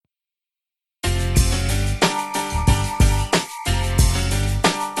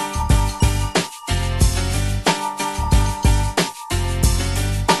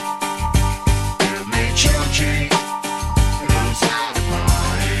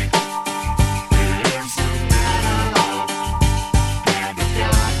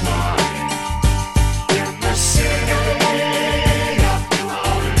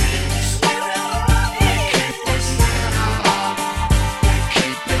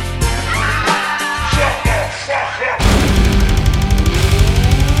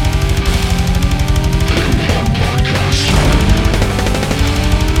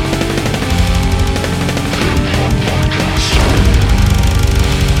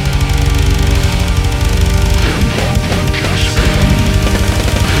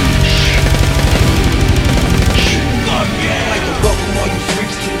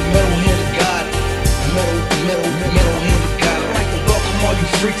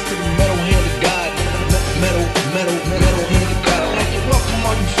freaks to the metal hand of God. Metal hand of God. I'd like to welcome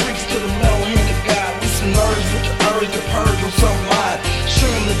all you freaks to the metal hand of God. We some nerds with the urge to purge on some ride. Show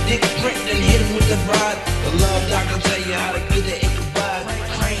them the dick print and hit them with the rod. The love doctor tell you how to get the Ichabod.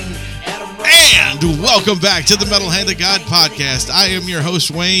 Crane, And welcome back to the Metal Hand of God podcast. I am your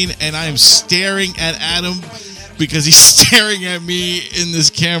host, Wayne, and I am staring at Adam because he's staring at me in this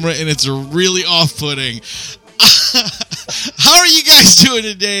camera, and it's really off-putting. How are you guys doing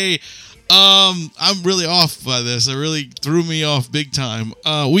today? I'm really off by this. It really threw me off big time.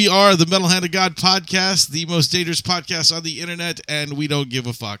 We are the Metal Hand of God podcast, the most dangerous podcast on the internet, and we don't give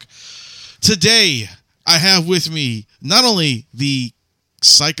a fuck. Today, I have with me not only the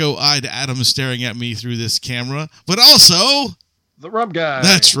psycho-eyed Adam staring at me through this camera, but also the Rub Guy.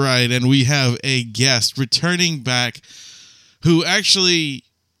 That's right, and we have a guest returning back who actually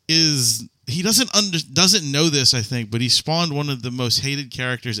is... He doesn't know this, I think, but he spawned one of the most hated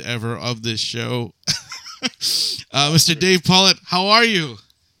characters ever of this show. Mr. Dave Pollot, how are you?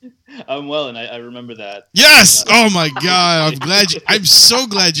 I'm well, and I remember that. Yes! Oh my God! I'm so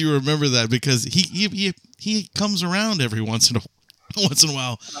glad you remember that because he comes around every once in a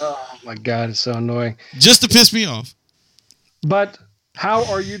while. Oh my God, it's so annoying. Just to piss me off. But how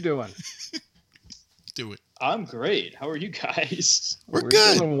are you doing? Do it. I'm great. How are you guys? We're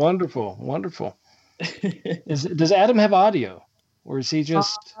good. Doing wonderful. Does Adam have audio, or is he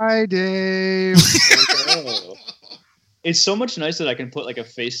just? Hi, Dave. It's so much nicer that I can put like a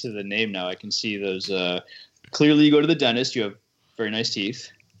face to the name now. I can see those. Clearly, you go to the dentist. You have very nice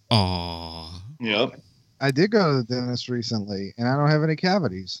teeth. Aww. Yep. I did go to the dentist recently, and I don't have any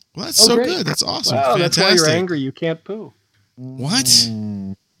cavities. Well, that's so great. good. That's awesome. Wow, Fantastic. that's why you're angry. You can't poo. What?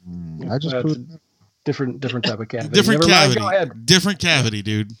 I just That's pooed. different type of cavity. Different Never mind, cavity. go ahead. Different cavity,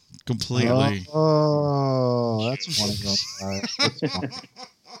 dude. Completely. Oh, that's funny. All right, that's funny.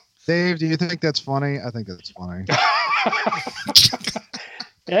 Dave, do you think that's funny? I think that's funny.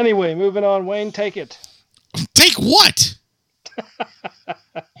 Anyway, moving on. Wayne, take it. Take what?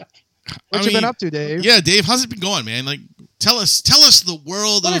 What you been up to, Dave? Yeah, Dave, how's it been going, man? Like, tell us the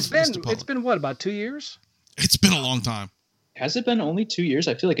world Well, of Mr. Pollot. it's been what, about 2 years? It's been a long time. Has it been only 2 years?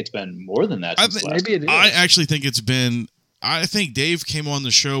 I feel like it's been more than that. Since last Maybe it is. I actually think it's been. I think Dave came on the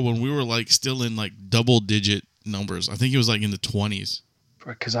show when we were like still in like double digit numbers. I think it was like in the 20s.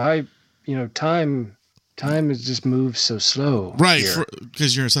 Because time has just moved so slow. Right, here.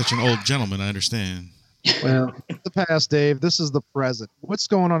 because you're such an old gentleman. I understand. Well, The past, Dave. This is the present. What's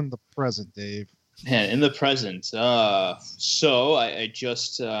going on in the present, Dave? Man, in the present. So I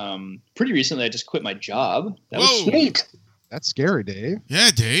just pretty recently I just quit my job. That was Whoa. sweet. That's scary, Dave.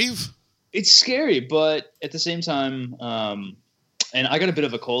 Yeah, Dave. It's scary, but at the same time, and I got a bit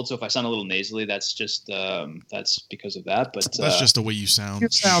of a cold, so if I sound a little nasally, that's just that's because of that. But That's just the way you sound. You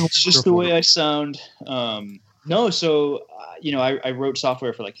sound it's just the wonderful. way I sound. No, so I wrote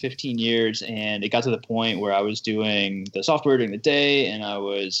software for like 15 years, and it got to the point where I was doing the software during the day, and I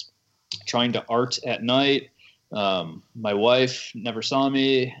was trying to art at night. My wife never saw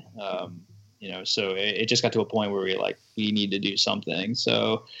me. So it just got to a point where we need to do something.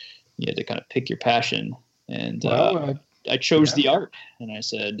 So you had to kind of pick your passion, and I chose the art, and I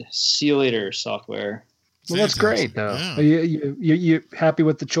said, "See you later, software." Well, that's great, though. Yeah. Are you happy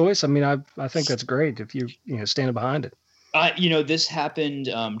with the choice? I mean, I think that's great if you stand behind it. This happened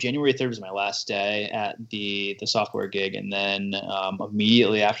January 3rd was my last day at the software gig, and then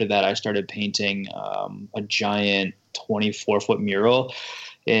immediately after that, I started painting a giant 24-foot mural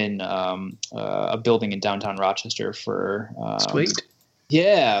in a building in downtown Rochester for Sweet.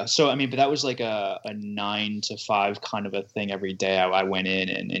 Yeah. So, I mean, but that was like a 9 to 5 kind of a thing every day. I went in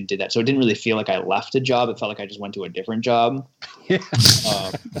and did that. So it didn't really feel like I left a job. It felt like I just went to a different job. Yeah.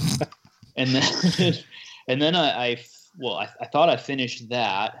 And then I thought I finished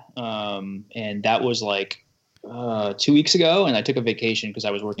that. And that was like 2 weeks ago. And I took a vacation because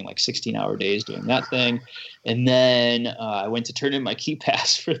I was working like 16-hour days doing that thing. And then I went to turn in my key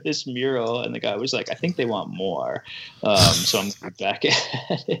pass for this mural, and the guy was like, "I think they want more." So I'm back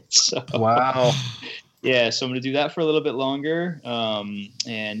at it. So, Wow. Yeah, so I'm going to do that for a little bit longer,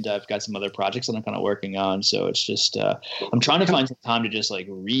 and I've got some other projects that I'm kind of working on. So it's just I'm trying to find some time to just like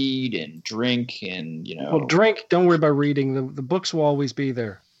read and drink, and Well, drink. Don't worry about reading. The books will always be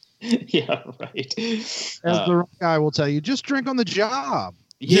there. Yeah, right. As the guy will tell you, just drink on the job.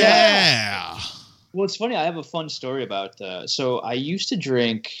 Yeah. Well, it's funny. I have a fun story about. So I used to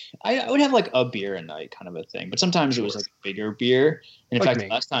drink. I would have like a beer a night, kind of a thing. But sometimes it was like a bigger beer. And in Like fact, me.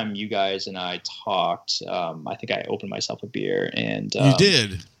 last time you guys and I talked, I think I opened myself a beer. And You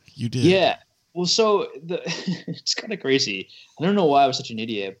did. Yeah. Well, so it's kind of crazy. I don't know why I was such an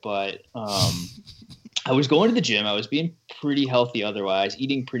idiot, but I was going to the gym. I was being pretty healthy otherwise,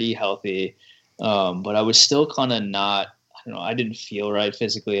 eating pretty healthy, but I was still kind of not. I don't know. I didn't feel right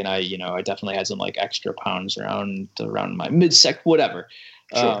physically, and I definitely had some like extra pounds around my midsection, whatever.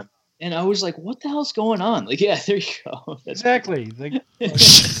 Sure. And I was like, "What the hell's going on?" Like, yeah, there you go. That's Exactly.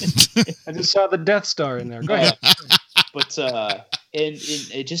 I just saw the Death Star in there. Go ahead. But and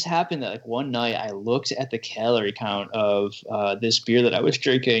it just happened that like one night I looked at the calorie count of this beer that I was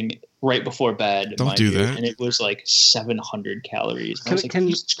drinking right before bed. Don't do that. And it was like 700 calories. And I was like,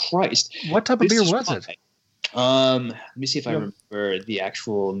 Jesus Christ! What type of beer was it? Let me see if I remember the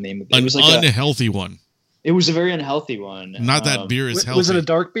actual name of it. An It was like unhealthy one. It was a very unhealthy one. Not that beer is healthy. Was it a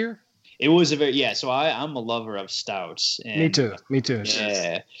dark beer? It was so I'm a lover of stouts. And, Me too.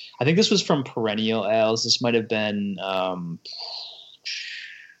 Yeah, I think this was from Perennial Ales. This might have been I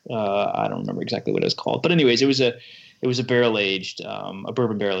don't remember exactly what it was called, but anyways, it was a barrel aged, a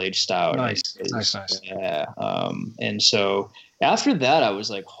bourbon barrel aged stout. Nice. Yeah. And so after that, I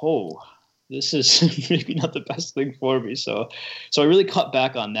was like, oh, this is maybe not the best thing for me. So I really cut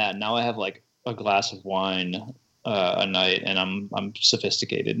back on that. Now I have like a glass of wine a night, and I'm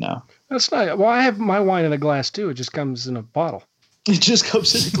sophisticated now. That's nice. Well, I have my wine in a glass too. It just comes in a bottle. It just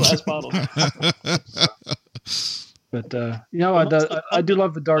comes in a glass bottle. But I do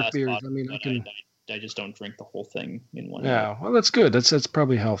love the dark beers. Bottle, I mean, I just don't drink the whole thing in one. Yeah, well, that's good. That's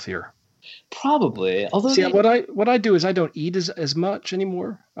probably healthier. Probably. Although what I do is I don't eat as much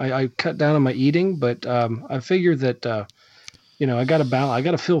anymore. I cut down on my eating, but I figure that I got to balance. I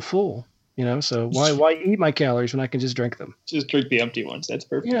got to feel full. So why eat my calories when I can just drink them? Just drink the empty ones. That's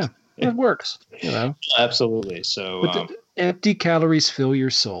perfect. Yeah, it works. Absolutely. So empty calories fill your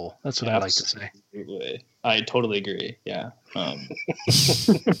soul. That's what I like to say. Absolutely. I totally agree. Yeah. I'm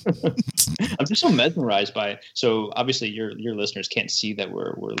just so mesmerized by. So obviously your listeners can't see that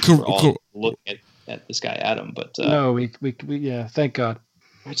we're all looking at this guy Adam, but no, we thank God.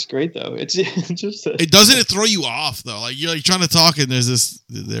 It's great though. It's just it doesn't throw you off though. Like you're like trying to talk and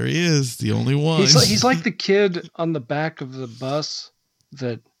there he is, the only one. He's like the kid on the back of the bus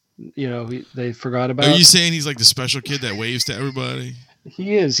that they forgot about. Are you saying he's like the special kid that waves to everybody?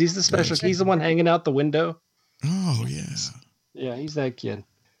 He is. He's the special. He's the one hanging out the window. Oh yeah. Yeah, he's that kid.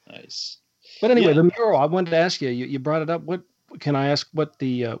 Nice. But anyway, the mural. I wanted to ask you. You brought it up. What can I ask? What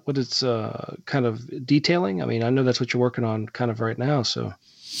it's kind of detailing? I mean, I know that's what you're working on kind of right now. So.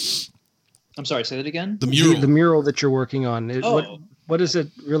 I'm sorry. Say that again. The mural. The mural that you're working on. What is it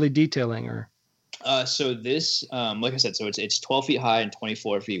really detailing? Or. So this, like I said, so it's 12 feet high and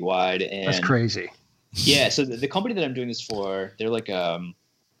 24 feet wide. And that's crazy. Yeah. So the company that I'm doing this for, they're like kind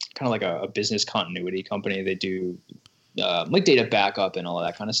of like a business continuity company. They do like data backup and all of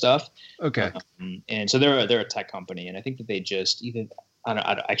that kind of stuff. Okay. And so they're a tech company, and I think that they just either I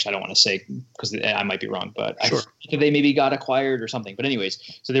don't want to say because I might be wrong, but sure. I think they maybe got acquired or something. But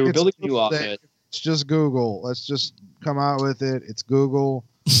anyways, so they were building a new office. It's just Google. Let's just come out with it. It's Google.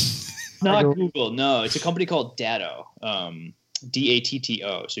 Not Google. No, it's a company called Datto.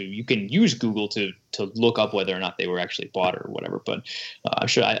 DATTO. So you can use Google to look up whether or not they were actually bought or whatever. But I'm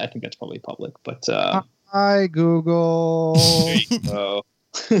sure I think that's probably public. But hi Google. There you go.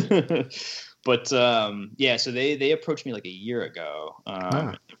 But yeah, so they approached me like a year ago.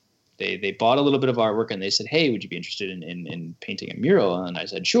 They bought a little bit of artwork and they said, "Hey, would you be interested in painting a mural?" And I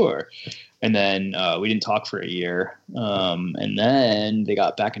said, "Sure." And then we didn't talk for a year. And then they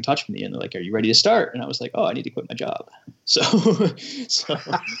got back in touch with me and they're like, "Are you ready to start?" And I was like, "Oh, I need to quit my job." So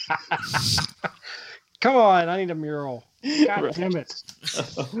come on, I need a mural. God right. Damn it.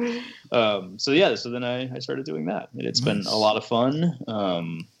 So then I started doing that, and it's been a lot of fun.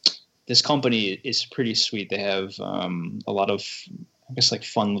 This company is pretty sweet. They have a lot of, I guess, like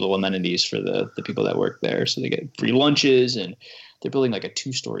fun little amenities for the people that work there. So they get free lunches, and they're building like a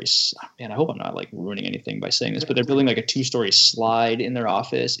 2-story. Man, I hope I'm not like ruining anything by saying this, but they're building like a 2-story slide in their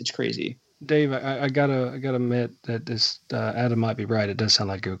office. It's crazy. Dave, I gotta admit that this Adam might be right. It does sound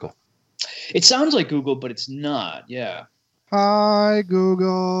like Google. It sounds like Google, but it's not. Yeah. Hi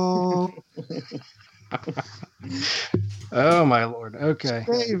Google. Oh my Lord. Okay.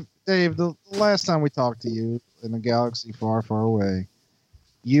 Dave, the last time we talked to you in a galaxy far, far away,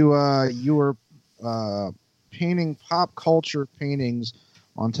 you were painting pop culture paintings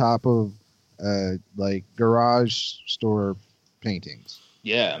on top of like garage store paintings.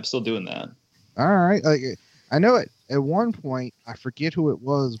 Yeah, I'm still doing that. All right. I know it. At one point, I forget who it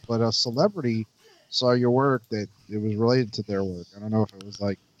was, but a celebrity saw your work that it was related to their work. I don't know if it was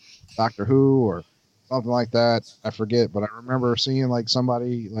like Doctor Who or something like that. I forget, but I remember seeing like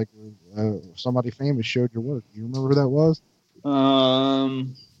somebody somebody famous showed your work. You remember who that was?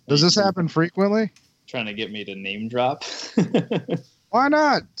 Does this happen frequently? Trying to get me to name drop. Why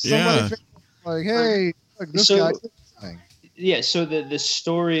not? Somebody Yeah. famous, like, hey, look, this So- guy did this thing. Yeah, so the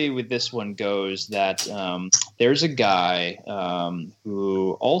story with this one goes that there's a guy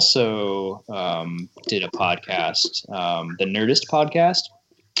who also did a podcast, the Nerdist podcast.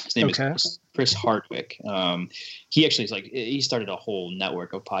 His name is Chris Hardwick. He actually is he started a whole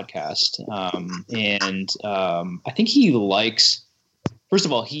network of podcasts, and I think he likes. First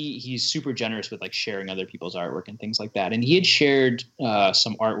of all, he's super generous with like sharing other people's artwork and things like that. And he had shared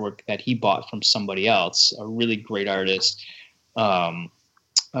some artwork that he bought from somebody else, a really great artist. Hold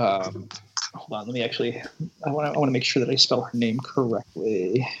on, let me actually. I want to make sure that I spell her name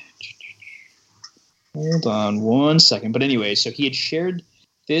correctly. Hold on 1 second. But anyway, so he had shared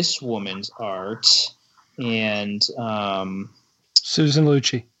this woman's art, and Susan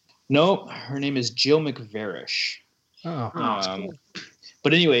Lucci. no, her name is Jill McVarish. Oh,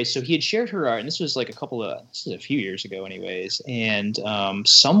 But anyway, so he had shared her art, and this was like this is a few years ago anyways, and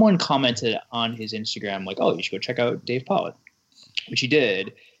someone commented on his Instagram like, oh, you should go check out Dave Pollot, which he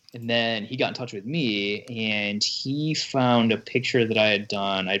did. And then he got in touch with me, and he found a picture that I had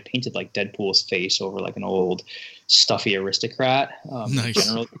done. I painted like Deadpool's face over like an old stuffy aristocrat, Nice.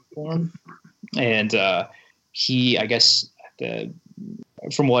 general form. And he, I guess,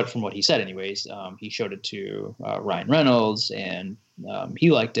 from what he said, anyways, he showed it to Ryan Reynolds, and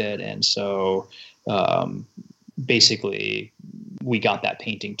he liked it, and so basically we got that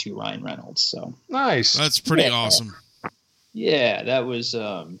painting to Ryan Reynolds. So nice. That's pretty awesome. yeah, that was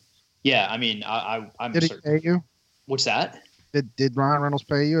yeah. I mean, I'm Did he certain. pay you? What's that? Did Ryan Reynolds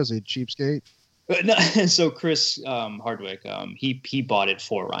pay you as a cheapskate? No, so Chris Hardwick, he bought it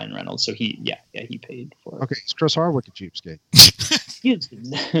for Ryan Reynolds, so he paid for it. Okay, is Chris Hardwick a cheapskate?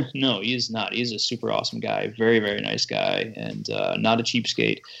 No, he is not. He's a super awesome guy, very very nice guy, and not a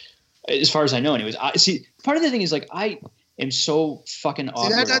cheapskate, as far as I know. Anyways, part of the thing is like I am so fucking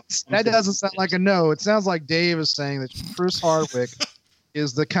awkward. That doesn't sound like a no. It sounds like Dave is saying that Chris Hardwick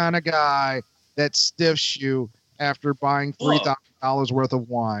is the kind of guy that stiffs you after buying $3,000 worth of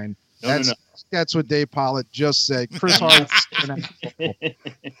wine. No. That's what Dave Pollot just said. Chris Hardwick.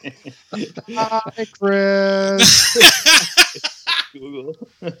 Hi, Chris. Google.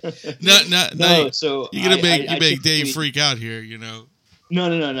 No. So You're gonna make typically- Dave freak out here, you know. No.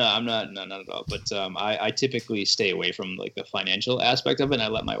 I'm not. No, not at all. But I typically stay away from like the financial aspect of it, and I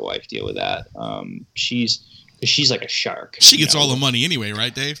let my wife deal with that. She's like a shark. She gets all the money anyway,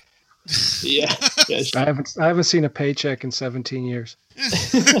 right, Dave? Yeah. I haven't seen a paycheck in 17 years.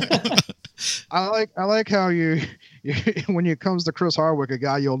 I like how you when it comes to Chris Hardwick, a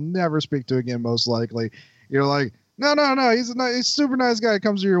guy you'll never speak to again, most likely. You're like, no, he's a super nice guy.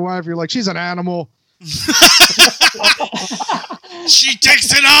 Comes to your wife, you're like, she's an animal. She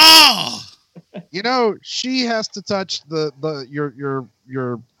takes it all. You know, she has to touch your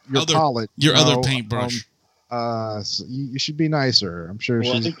palette. Your other paintbrush. So you should be nicer. I'm sure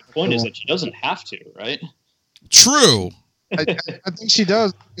Well, I she's. think the point is that she doesn't have to, right? True. I think she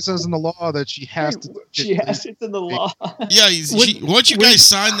does. It says in the law that she has to. She has. It's in the law. Yeah. Once you guys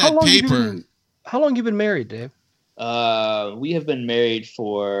sign that paper, How long you been married, Dave? We have been married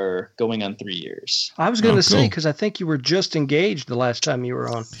for going on 3 years. I was going to say, cool. because I think you were just engaged the last time you were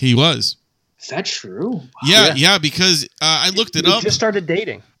on. he was. Is that true? Yeah, because I looked it You up. just started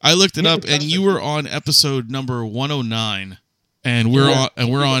dating. I looked it up, and you were on episode number 109, and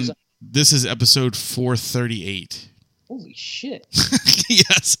we're on. This is episode 438. Holy shit!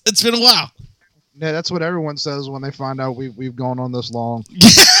 Yes, it's been a while. Yeah, that's what everyone says when they find out we've gone on this long.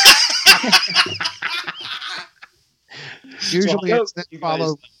 Usually, So, it's then you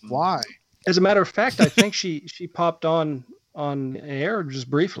followed guys- why. As a matter of fact, I think she popped on air just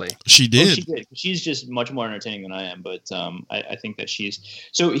briefly. She Oh, did. she did. She's just much more entertaining than I am, but I think that she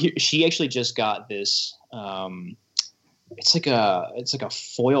actually just got this. It's like a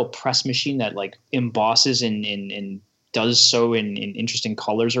foil press machine that like embosses and does so in interesting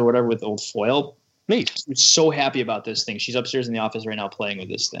colors or whatever with old foil. Neat. She's so happy about this thing. She's upstairs in the office right now playing with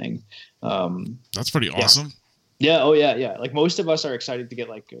this thing. That's pretty awesome. Yeah. Oh, yeah. Like most of us are excited to get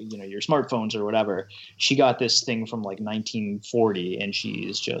like, your smartphones or whatever. She got this thing from like 1940 and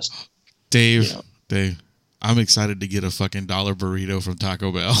she's just. Dave, I'm excited to get a fucking $1 burrito from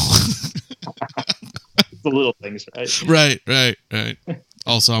Taco Bell. The little things, right? Right.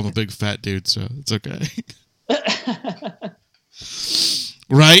 Also, I'm a big fat dude, so it's okay.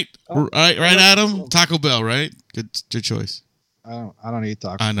 Right, Adam? Taco Bell, right? Good choice. I don't eat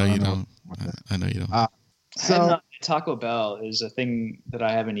tacos. I know you know don't. what that- I know you don't. I have So not, Taco Bell is a thing that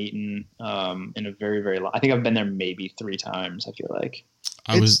I haven't eaten in a very, very long. I think I've been there maybe 3 times. I feel like.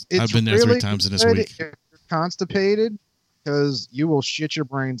 it's I've been there really 3 times in this good week. if you're constipated, because you will shit your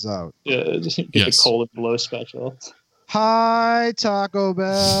brains out. Just get Yes. the cold and blow special. Hi, Taco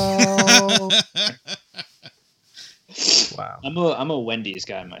Bell. Wow. I'm a Wendy's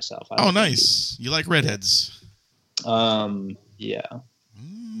guy myself. I Oh, like nice. You like redheads? Wendy's. Yeah.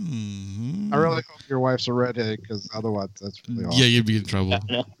 Mm-hmm. I really hope your wife's a redhead, because otherwise that's really awesome. Yeah, you'd be in trouble.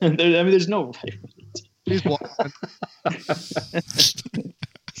 No, there's no. She's blonde.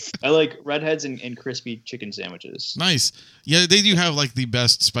 I like redheads and crispy chicken sandwiches. Nice. Yeah, they do have like the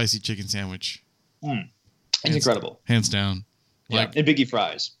best spicy chicken sandwich, It's incredible. hands down. Like, Yeah, and Biggie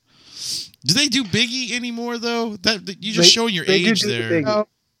fries. do they do Biggie anymore though? That you just They- showing your they do age do the there. Biggie.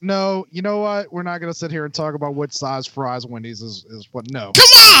 No, you know what? We're not going to sit here and talk about what size fries Wendy's is what. No. Come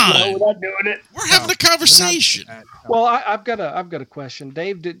No, on, we're not doing it. we're having No, a conversation. We're not doing that. Well, I've got a question,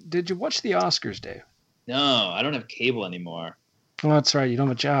 Dave. Did you watch the Oscars, Dave? No, I don't have cable anymore. Oh, that's right. You don't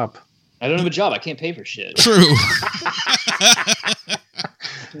have a job. I don't have a job. I can't pay for shit. True.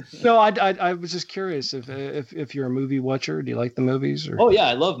 No, I was just curious if you're a movie watcher. Do you like the movies? Or Oh yeah,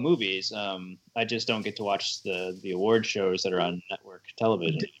 I love movies. I just don't get to watch the award shows that are on network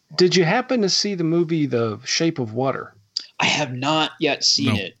television. did you happen to see the movie The Shape of Water? I have not yet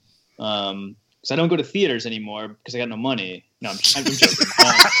seen No. it. Because I don't go to theaters anymore because I got no money. No, I'm joking.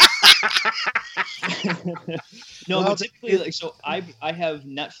 No, Well, but typically, like, so I have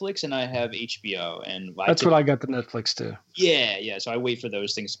Netflix and I have HBO, and That's what I got the Netflix too. Yeah. So I wait for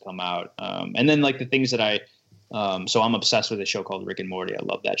those things to come out, and then like the things that so I'm obsessed with a show called Rick and Morty. I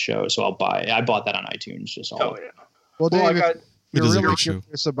love that show, so I bought that on iTunes. Just all. Oh yeah. Well, Well, I Dave, got. if you're It is a really great show.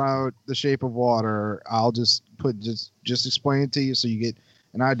 curious about The Shape of Water, I'll just explain it to you so you get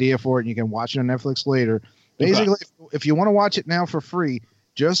an idea for it, and you can watch it on Netflix later. Okay. Basically, if you want to watch it now for free,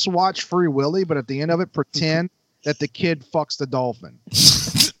 just watch Free Willy, but at the end of it, pretend that the kid fucks the dolphin.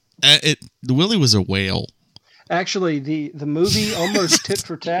 The Willie was a whale. Actually, the movie almost tit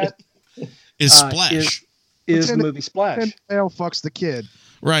for tat Is Uh, Splash. is the movie Splash. And the whale fucks the kid.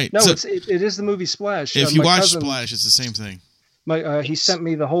 Right. No, So it is the movie Splash. if you My watch cousin- Splash, it's the same thing. he sent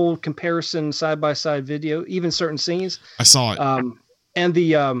me the whole comparison side by side video, even certain scenes. I saw it. And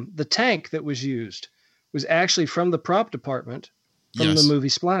the tank that was used was actually from the prop department from Yes. the movie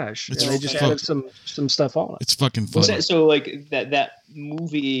Splash, It's and they just fuck- added some stuff on it. It's fucking Was funny. that, so like that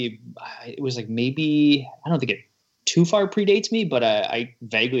movie? It was like maybe I don't think it too far predates me, but I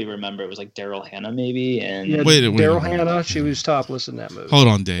vaguely remember it was like Daryl Hannah maybe, and Yeah, Wait a Daryl minute. Hannah, she was topless in that movie. Hold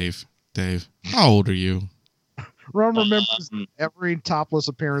on, Dave. Dave, how old are you? Ron remembers Um, every topless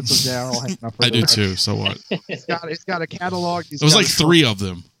appearance of Daryl Hannah. for I do the- too. So what? It's got a catalog. It was like 3 of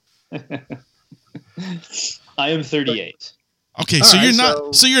them. I am 38. Okay, All so right, you're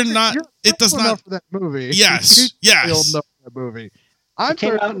not. So you're not. You're It does old not. enough for that movie. Yes, You're yes. old enough for that movie. I'm It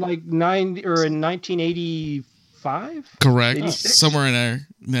came 30 out in like in 1985. Correct. 86? Somewhere in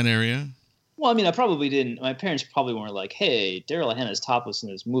that area. Well, I mean, I probably didn't. My parents probably weren't like, "Hey, Daryl Hannah's topless in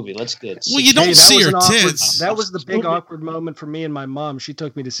this movie. Let's get." Well, you don't Hey, that see was her an awkward- tits. That was the big awkward moment for me and my mom. She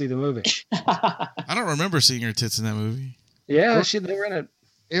took me to see the movie. I don't remember seeing her tits in that movie. Yeah, they were in it.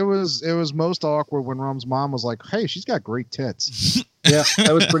 It was most awkward when Rum's mom was like, "Hey, she's got great tits." Yeah,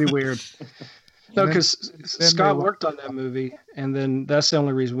 that was pretty weird. No, And then- because they Scott were- worked on that movie, and then that's the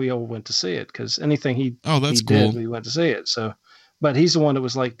only reason we all went to see it. Because anything he Oh, that's he cool. did, we went to see it. So, but he's the one that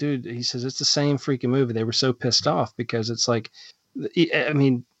was like, dude, he says it's the same freaking movie. They were so pissed off because it's like, I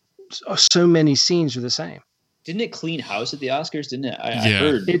mean, so many scenes are the same. Didn't it clean house at the Oscars? Didn't it? I Yeah.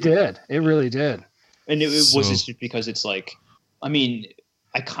 heard. It did. It really did. And it was So- just because it's like, I mean,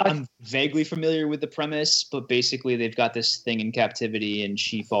 I'm vaguely familiar with the premise, but basically they've got this thing in captivity and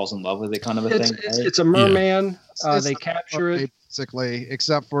she falls in love with it, kind of a It's thing. it's, right? it's a merman. It's They like capture Mermaid, it. basically,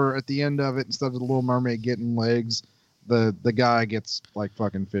 except for at the end of it, instead of the Little Mermaid getting legs, the guy gets like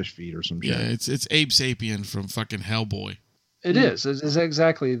fucking fish feet or some shit. Yeah, it's Abe Sapien from fucking Hellboy. It is. It's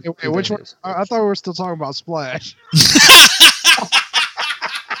exactly. Hey, who which that one? is. I thought we were still talking about Splash.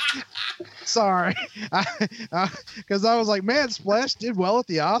 Sorry, because I was like, man, Splash did well at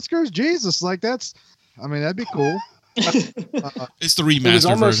the Oscars. Jesus, like that'd be cool. It's the It was remastered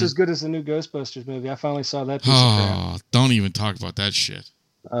almost version. as good as the new Ghostbusters movie. I finally saw that piece of crap. Oh, don't even talk about that shit.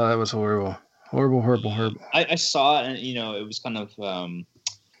 Oh, that was horrible. Horrible. I saw it and, it was kind of,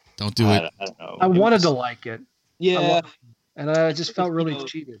 Don't do it. I don't know. I It wanted was- to like it, Yeah. and I just felt really You know,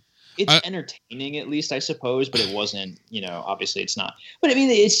 cheated. It's I- entertaining at least, I suppose, but it wasn't, obviously it's not. But I mean,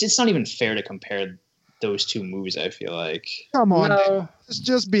 it's not even fair to compare those two movies. I feel like. Come on, No.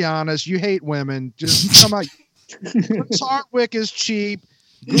 just be honest. You hate women. Just come out. Chris Hardwick is cheap.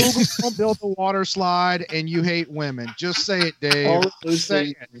 Google won't build the water slide, and you hate women. Just say it, Dave. All of those Say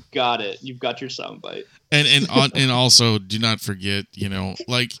things, it. you've got it. You've got your soundbite. And also do not forget,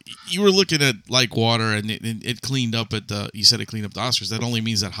 like you were looking at Like Water, and it cleaned up you said it cleaned up the Oscars. That only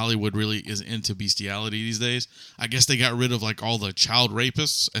means that Hollywood really is into bestiality these days. I guess they got rid of like all the child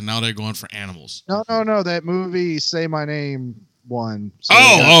rapists, and now they're going for animals. No. That movie, Say My Name, won. So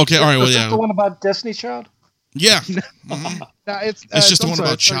Okay, all right, well, Was that yeah, the one about Destiny Child? yeah. Mhm. No, it's just the one sorry,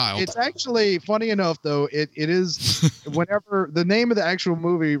 about child. It's actually funny enough, though. It is whenever the name of the actual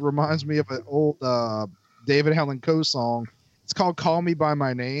movie reminds me of an old David Allen Coe song. It's called "Call Me by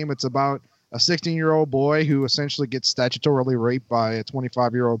My Name." It's about a 16-year-old boy who essentially gets statutorily raped by a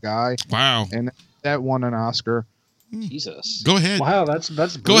 25-year-old guy, Wow. and that won an Oscar. Jesus. Go ahead. Wow, that's Go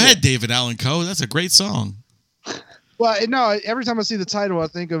brutal. ahead, David Allen Coe. That's a great song. Well, no, every time I see the title, I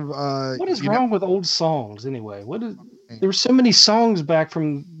think of What is wrong with old songs anyway? There were so many songs back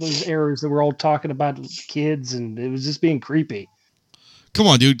from those eras that were all talking about kids, and it was just being creepy. Come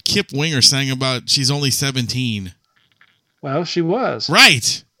on, dude. Kip Winger sang about she's only 17. Well, she was.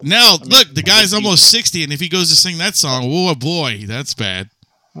 Right. Now, look, the guy's almost 60, and if he goes to sing that song, oh boy, that's bad.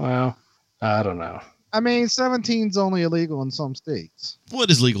 Well, I don't know. I mean, 17's only illegal in some states.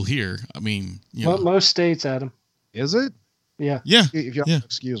 What is legal here? I mean, Well, most states, Adam. Is it? Yeah. Yeah. If y'all Yeah.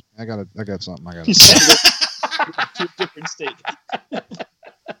 excuse me, I got something. I got. Two different states.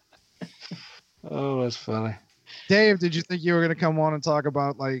 Oh, that's funny. Dave, did you think you were going to come on and talk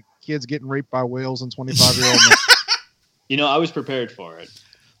about like kids getting raped by whales and 25-year-old men? I was prepared for it.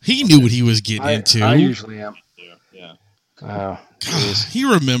 He knew what he was getting into. I usually am. Yeah. Oh, God, jeez. he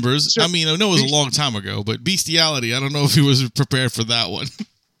remembers. Sure. I mean, I know it was a long time ago, but bestiality, I don't know if he was prepared for that one.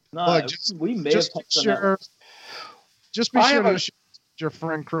 No, Look, we may have Just be touched on that. sure. Just be I sure have to shoot your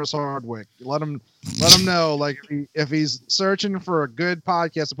friend Chris Hardwick. Let him know, like if he's searching for a good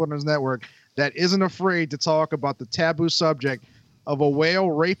podcast to put on his network that isn't afraid to talk about the taboo subject of a whale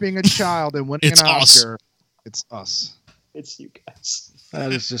raping a child and winning It's an us. Oscar. It's us. It's you guys.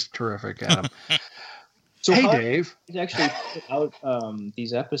 That is just terrific, Adam. So Hey, how Dave. did you actually put out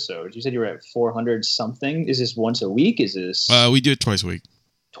these episodes? You said you were at 400 something. Is this once a week? Is this We do it twice a week.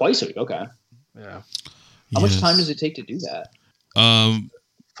 twice a week? Okay. Yeah. How much time does it take to do that?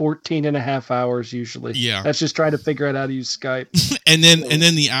 14 and a half hours usually. Yeah. That's just trying to figure out how to use Skype. And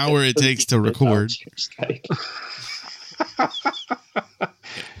then the hour it takes to record,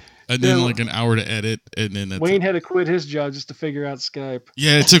 and then Yeah. like an hour to edit, and then that's Wayne had to quit his job just to figure out Skype.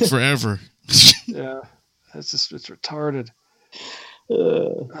 yeah, it took forever. Yeah. It's retarded. Uh,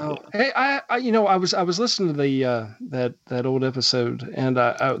 Oh, hey, I was listening to the that old episode, and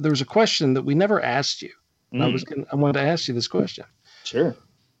there was a question that we never asked you. And I wanted to ask you this question: sure.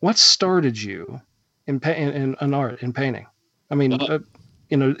 what started you in art, in painting? I mean,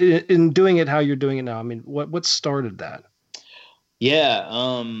 in doing it how you're doing it now. I mean, what started that?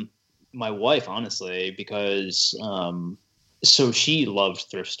 Yeah, my wife, honestly, because so she loved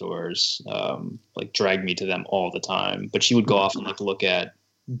thrift stores, like dragged me to them all the time. But she would go off and like look at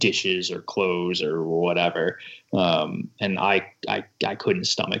dishes or clothes or whatever, and I couldn't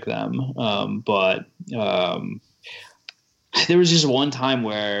stomach them. But there was just one time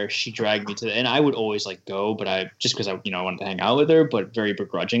where she dragged me to, and I would always like go, but I just because I wanted to hang out with her, but very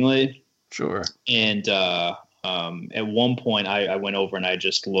begrudgingly. Sure. And at one point I went over and I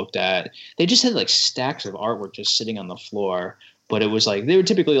just looked at, they just had like stacks of artwork just sitting on the floor, but it was like, they were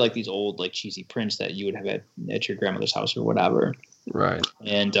typically like these old, like cheesy prints that you would have at your grandmother's house or whatever. Right.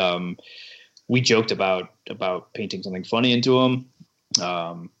 And we joked about painting something funny into them.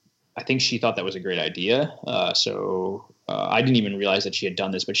 I think she thought that was a great idea. So I didn't even realize that she had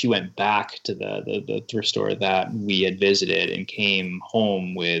done this, but she went back to the thrift store that we had visited and came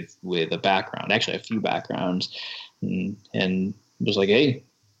home with a background, actually a few backgrounds, and was like, hey,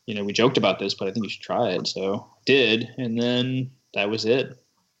 we joked about this, but I think you should try it. So did, and then that was it.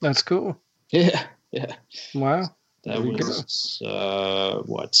 That's cool. Yeah. Wow. That There you was it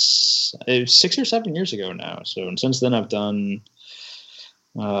was 6 or 7 years ago now. So and since then I've done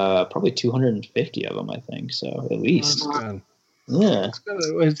probably 250 of them, I think. So at least, Good. yeah.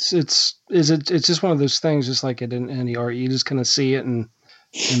 It's just one of those things, just like in any art, you just kind of see it and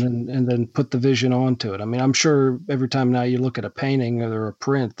then put the vision onto it. I mean, I'm sure every time now you look at a painting or a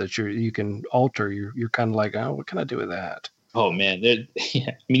print that you can alter, you're kind of like, oh, what can I do with that? Oh man, yeah.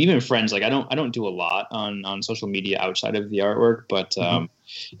 I mean, even friends, like I don't do a lot on social media outside of the artwork, but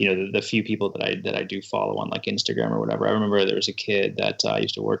the few people that I do follow on like Instagram or whatever. I remember there was a kid that I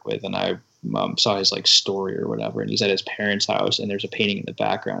used to work with, and I saw his like story or whatever, and he's at his parents' house, and there's a painting in the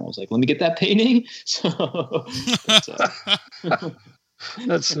background. I was like, let me get that painting. So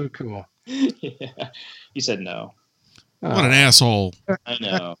That's so cool. yeah, he said no. What an asshole. I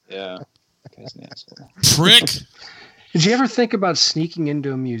know. Yeah, that guy's an asshole. Prick. Did you ever think about sneaking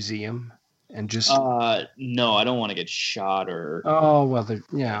into a museum and just? No, I don't want to get shot or. Oh well,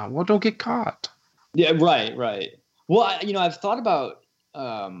 well, don't get caught. Yeah, right. Well, I've thought about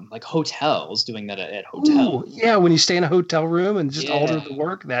like hotels, doing that at hotels. Ooh, yeah, when you stay in a hotel room and just alter the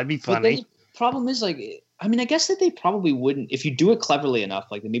work, that'd be funny. But the problem is, like, I mean, I guess that they probably wouldn't, if you do it cleverly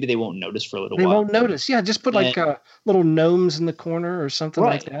enough, like maybe they won't notice for a little while. They won't notice. Yeah, just put like little gnomes in the corner or something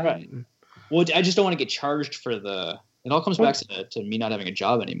like that. Right. Well, I just don't want to get charged for the. It all comes back to me not having a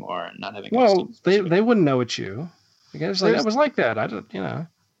job anymore and not having. Well, they wouldn't know it's you. Because like, I was like that. I don't,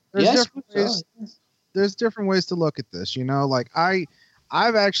 There's different ways to look at this. Like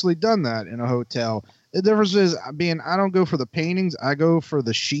I've actually done that in a hotel. The difference is I don't go for the paintings. I go for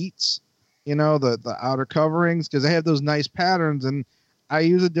the sheets. The outer coverings, because they have those nice patterns, and I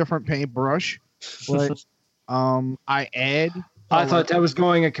use a different paintbrush. But I add. I thought that was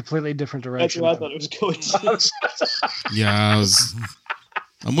going a completely different direction. That's what I thought it was going. Yeah,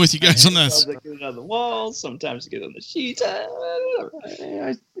 I'm with you guys on this. Sometimes I get it on the walls. Sometimes I get it on the sheets.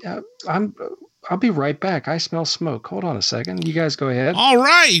 I'll be right back. I smell smoke. Hold on a second. You guys go ahead. All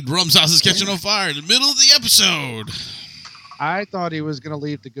right, Rum's house is catching on fire in the middle of the episode. I thought he was going to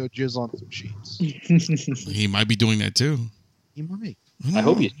leave to go jizz on some sheets. He might be doing that too. He might. I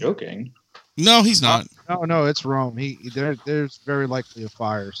hope he's joking. No, he's not. No, it's Rome. There's very likely a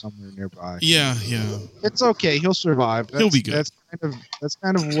fire somewhere nearby. Yeah. It's okay. He'll survive. He'll be good. That's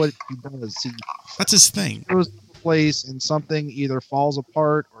kind of what he does. That's his thing. He goes to a place and something either falls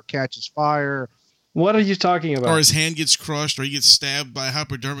apart or catches fire. What are you talking about? Or his hand gets crushed, or he gets stabbed by a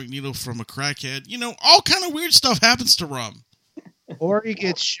hypodermic needle from a crackhead. All kind of weird stuff happens to Rum. Or he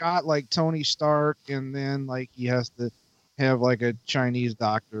gets shot like Tony Stark, and then like he has to have like a Chinese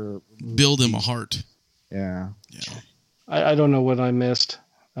doctor build him a heart. Yeah. I don't know what I missed.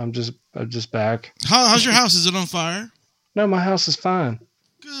 I'm just back. How's your house? Is it on fire? No, my house is fine.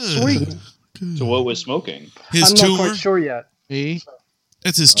 Good. Sweet. Good. So what was smoking? His I'm tumor. not quite sure yet. Me?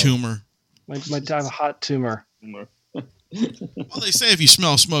 That's his tumor. I have a hot tumor. Well, they say if you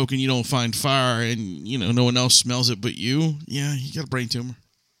smell smoke and you don't find fire, and no one else smells it but you, you got a brain tumor.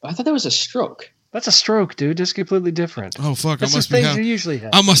 I thought that was a stroke. That's a stroke, dude. It's completely different. Oh fuck! That's the things you usually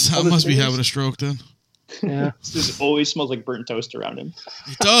have. I must be having a stroke then. Yeah. It just always smells like burnt toast around him.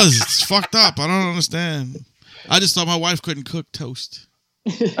 It does. It's fucked up. I don't understand. I just thought my wife couldn't cook toast.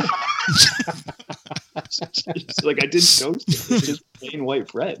 It's like I did toast. It's just plain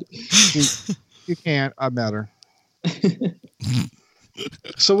white bread. You can't. I met her.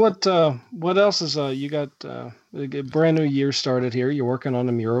 So what else is you got? A brand new year started here. You're working on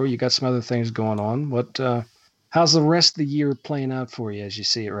a mural. You got some other things going on. How's the rest of the year playing out for you as you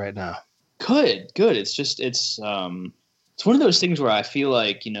see it right now? Good. It's one of those things where I feel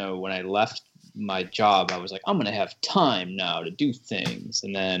like when I left my job, I was like, I'm gonna have time now to do things,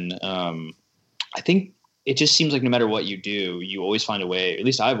 and then I think it just seems like no matter what you do, you always find a way. At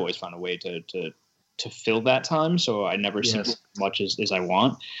least I've always found a way to fill that time, so I never see as much as I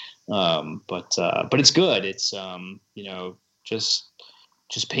want. But it's good. It's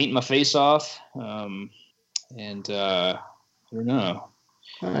just painting my face off, and I don't know.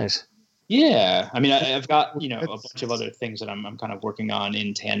 Nice. Yeah, I mean, I've got a bunch of other things that I'm kind of working on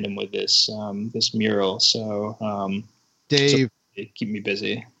in tandem with this mural. So Dave, so keep me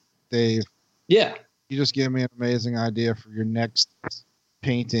busy. Dave. Yeah. You just gave me an amazing idea for your next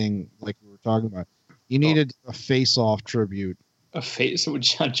painting, like we were talking about. You needed a face-off tribute. A face with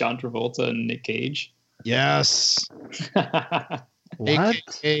John Travolta and Nick Cage? Yes. What?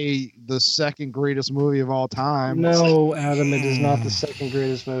 AKA the second greatest movie of all time. No, Adam, it is not the second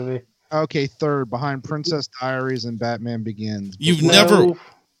greatest movie. Okay, third, behind Princess Diaries and Batman Begins. You've never... Oh,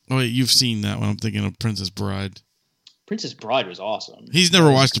 wait, you've seen that one. I'm thinking of Princess Bride. Princess Bride was awesome. He's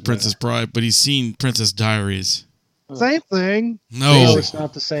never watched The Princess Bride, but he's seen Princess Diaries. Same thing. No, it's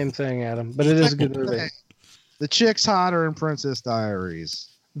not the same thing, Adam, but it is a good movie. The chick's hotter in Princess Diaries.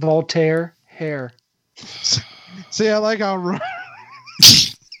 Voltaire, hair. See, I like how...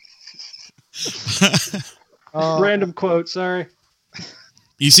 Random quote, sorry.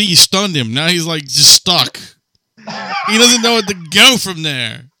 You see, you stunned him. Now he's like just stuck. He doesn't know what to go from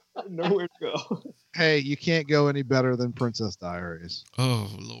there. I know where to go. Hey, you can't go any better than Princess Diaries.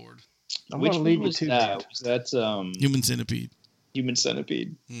 Oh, Lord. Which one was that? That's Human Centipede. Human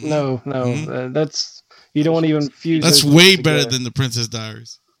Centipede. No, that's you don't want to even fuse. That's way better than the Princess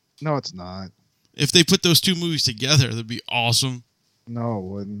Diaries. No, it's not. If they put those two movies together, that'd be awesome. No, it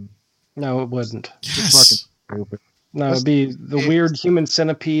wouldn't. No, it wouldn't. Yes. Fucking stupid. No, it'd be the weird human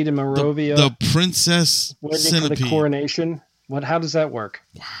centipede in Morovia. The Princess waiting Centipede. for the coronation. How does that work?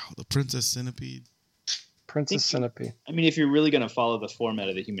 Wow, the Princess Centipede. Princess Centipede. I mean, if you're really going to follow the format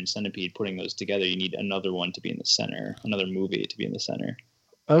of the human centipede, putting those together, you need another one to be in the center, another movie to be in the center.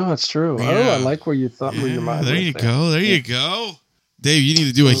 Oh, that's true. Yeah. Oh, I like where you thought where your mind There went you there. go. There you go. Dave, you need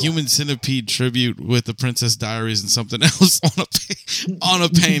to do a human centipede tribute with the Princess Diaries and something else on a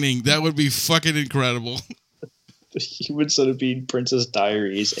painting. That would be fucking incredible. The human centipede, Princess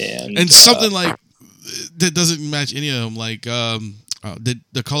Diaries, and something like that doesn't match any of them, like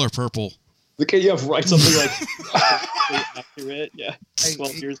the color purple. Okay, yeah, right. Something like accurate. Yeah,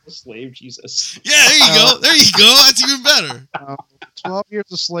 12 Years a Slave. Jesus. Yeah, there you go. There you go. That's even better. 12 Years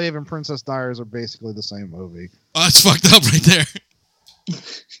a Slave and Princess Diaries are basically the same movie. Oh, that's fucked up right there.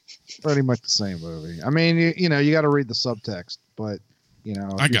 Pretty much the same movie. I mean, you know, you got to read the subtext, but you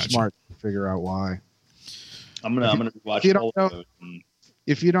know, if you're smart, figure out why. I'm gonna watch all of those.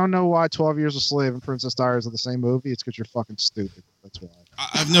 If you don't know why 12 Years a Slave and Princess Diaries are the same movie, it's because you're fucking stupid. That's why.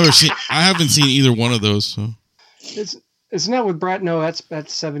 I haven't seen either one of those. So. Isn't that with Brad? No,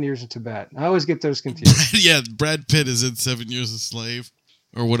 that's 7 Years in Tibet. I always get those confused. Yeah, Brad Pitt is in 7 Years a Slave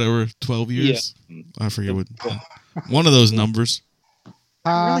or whatever, 12 years. Yeah. I forget what one of those numbers.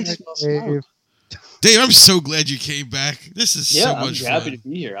 Really Dave. Dave, I'm so glad you came back. This is so much fun. I'm happy to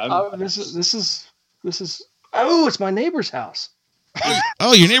be here. This is. Oh, it's my neighbor's house.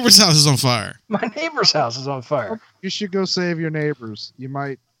 Oh, your neighbor's house is on fire. My neighbor's house is on fire. You should go save your neighbors. You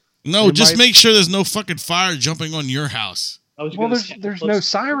might. No, just make sure there's no fucking fire jumping on your house. Well, there's no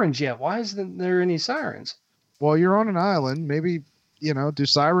sirens yet. Why isn't there any sirens? Well, you're on an island. Maybe, you know, do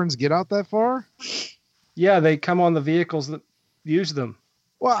sirens get out that far? Yeah, they come on the vehicles that use them.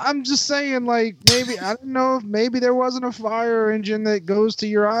 Well, I'm just saying, like, maybe, I don't know if maybe there wasn't a fire engine that goes to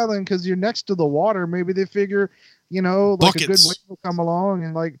your island because you're next to the water. Maybe they figure, you know, like a good wave will come along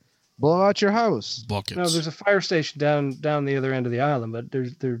and, like, blow out your house. Buckets. No, there's a fire station down the other end of the island, but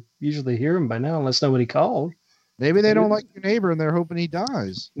they're usually hear them by now unless nobody called. Maybe they don't like your neighbor and they're hoping he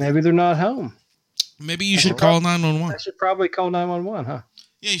dies. Maybe they're not home. Maybe you should call 911. I should probably call 911, huh?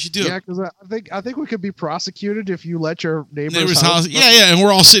 Yeah, you should do it. Yeah, because I think we could be prosecuted if you let your neighbor's house. Yeah, and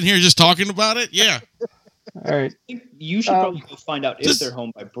we're all sitting here just talking about it. Yeah. All right. I think you should probably go find out if they're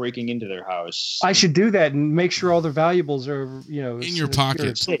home by breaking into their house. I should do that and make sure all their valuables are, you know, in your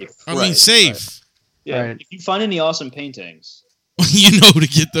pocket. Safe. Safe. Right. Yeah. Right. If you find any awesome paintings, you know to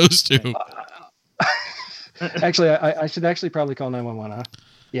get those two. Actually, I should actually probably call 911, huh?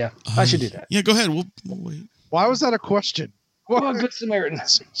 Yeah, I should do that. Yeah, go ahead. We'll wait. Why was that a question? Well, good Samaritan.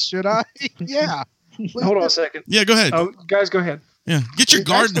 Should I? Yeah. Hold on a second. Yeah, go ahead. Oh, guys, go ahead. Yeah, get your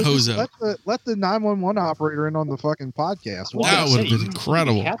garden hose out. Let the 911 operator in on the fucking podcast. That would have been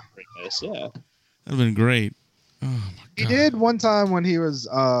incredible. Yeah. That'd have been great. Oh my God. He did one time when he was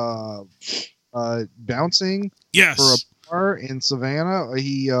bouncing for a bar in Savannah.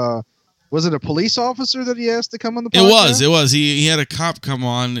 He was it a police officer that he asked to come on the podcast? It was. He had a cop come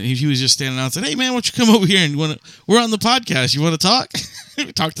on. He was just standing out and said, "Hey man, why don't you come over here and we're on the podcast. You want to talk?"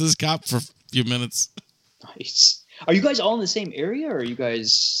 We talked to this cop for a few minutes. Nice. Are you guys all in the same area, or are you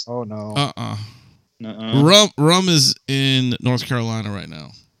guys? Oh no. Rum is in North Carolina right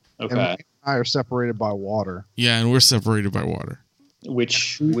now. Okay. And I are separated by water. Yeah, and we're separated by water.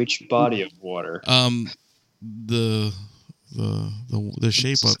 Which body of water? The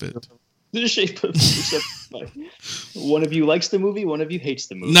shape of it. The shape of it. One of you likes the movie. One of you hates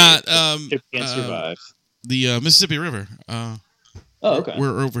the movie. Not It can't survive. The Mississippi River. Oh, okay.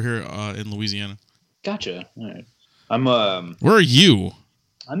 We're over here in Louisiana. Gotcha. All right. Where are you?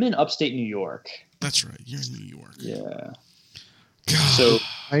 I'm in upstate New York. That's right. You're in New York. Yeah. God. So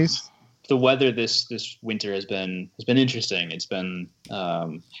Nice. the weather this winter has been interesting. It's been we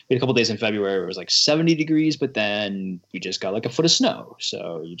had a couple days in February where it was like 70 degrees, but then we just got like a foot of snow.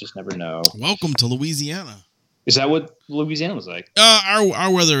 So you just never know. Welcome to Louisiana. Is that what Louisiana was like?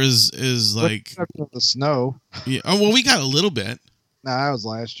 Our weather is like the snow. Yeah. Oh well, we got a little bit. Nah, that was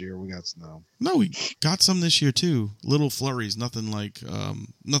last year. We got snow. No, we got some this year too. Little flurries, nothing like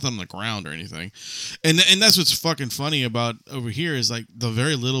nothing on the ground or anything. And that's what's fucking funny about over here is like the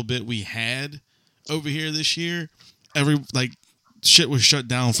very little bit we had over here this year. Shit was shut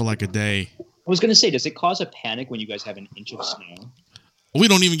down for like a day. I was gonna say, does it cause a panic when you guys have an inch of snow? We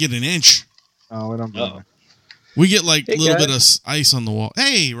don't even get an inch. Oh, we don't know. We get like a little bit of ice on the wall.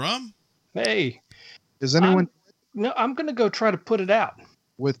 Hey, Rum. Hey. Is anyone? No, I'm going to go try to put it out.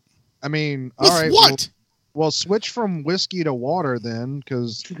 All right. What? Well, switch from whiskey to water then,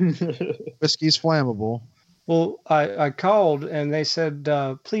 because whiskey's flammable. Well, I called and they said,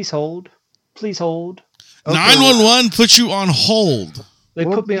 please hold. Please hold. Okay, 911 put you on hold. They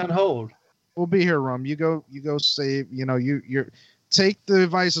Well, put me on hold. We'll be here, Rum. You go save. You're take the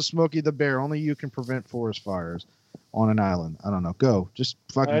advice of Smokey the Bear. Only you can prevent forest fires on an island. I don't know. Go. Just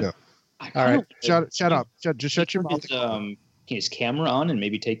fucking All go. All right. Shut up. Just shut your mouth. His camera on and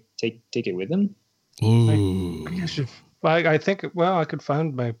maybe take it with him. Ooh. I think, well, I could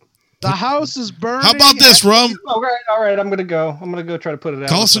find my. The house is burning. How about this, Rum? All right. I'm gonna go. Try to put it out.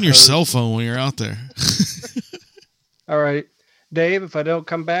 Call us on your cell phone when you're out there. All right, Dave. If I don't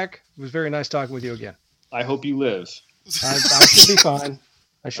come back, it was very nice talking with you again. I hope you live. I should be fine.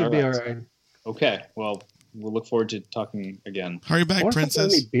 I should be all right. Okay. Well, we'll look forward to talking again. Hurry back,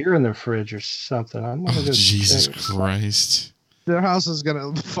 princess. Any beer in the fridge or something? I'm gonna go Jesus check. Christ. Their house is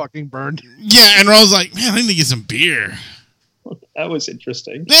gonna fucking burn. Yeah, and Ron's like, man, I need to get some beer. That was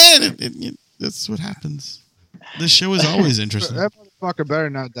interesting. Man, that's what happens. This show is always interesting. That motherfucker better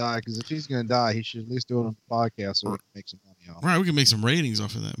not die, because if he's gonna die, he should at least do it on the podcast so we can make some money off. Right, we can make some ratings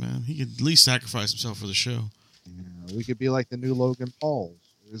off of that, man. He could at least sacrifice himself for the show. Yeah, we could be like the new Logan Paul.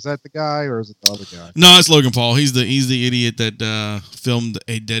 Is that the guy or is it the other guy? No, it's Logan Paul. He's the idiot that filmed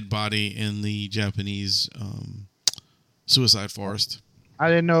a dead body in the Japanese suicide forest. I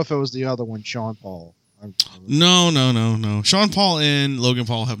didn't know if it was the other one, Sean Paul. No. Sean Paul and Logan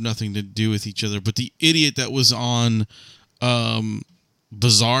Paul have nothing to do with each other, but the idiot that was on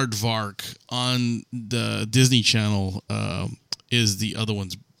Bizarre Vark on the Disney Channel is the other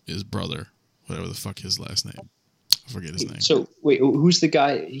one's his brother, whatever the fuck his last name. I forget his name. So, wait, who's the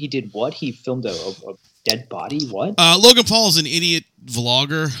guy? He did what? He filmed a dead body? What? Logan Paul is an idiot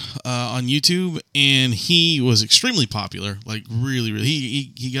vlogger on YouTube, and he was extremely popular. Like, really.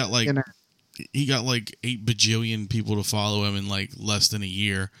 He got like 8 bajillion people to follow him in like less than a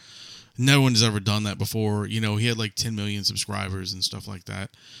year. No one's ever done that before. You know, he had like 10 million subscribers and stuff like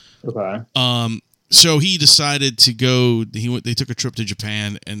that. Okay. So he decided to go. They took a trip to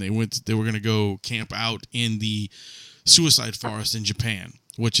Japan, and they were going to go camp out in the suicide forest in Japan,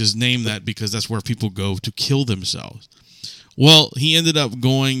 which is named that because that's where people go to kill themselves. Well, he ended up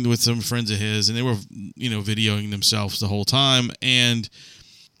going with some friends of his, and they were, videoing themselves the whole time. And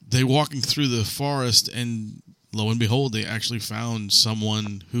they walking through the forest, and lo and behold, they actually found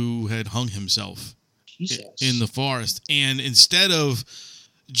someone who had hung himself in the forest. And instead of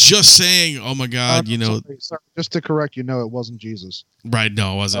just saying, "Oh my God," sorry, just to correct you, it wasn't Jesus. Right?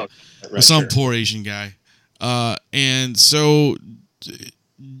 No, it wasn't. Right, Some poor Asian guy. And so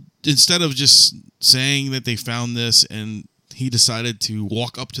instead of just saying that they found this, and he decided to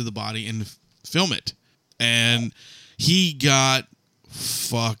walk up to the body and film it, and he got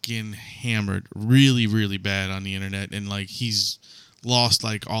fucking hammered really, really bad on the internet, and like he's lost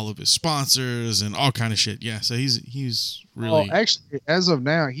like all of his sponsors and all kind of shit. Yeah, so he's really. Well, actually, as of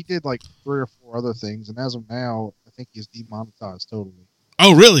now, he did like 3 or 4 other things, and as of now, I think he's demonetized totally.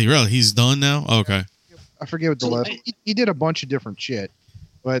 Oh, really? He's done now? Okay. I forget what the last. He did a bunch of different shit,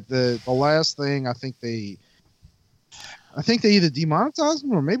 but the last thing I think they either demonetized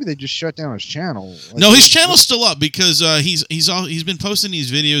him or maybe they just shut down his channel. Like, no, his channel's still up because he's been posting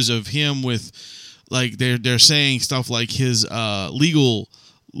these videos of him with like they're saying stuff like his legal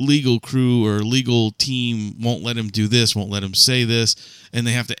crew or legal team won't let him do this, won't let him say this, and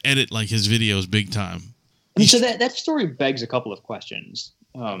they have to edit like his videos big time. I mean, so that story begs a couple of questions.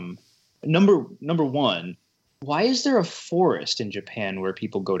 Number one, why is there a forest in Japan where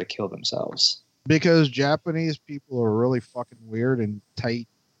people go to kill themselves? Because Japanese people are really fucking weird and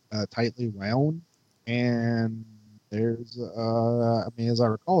tightly wound, and there's as I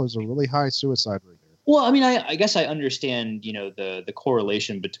recall, there's a really high suicide rate there. Well, I mean, I guess I understand, the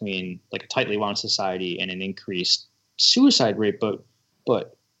correlation between like a tightly wound society and an increased suicide rate, but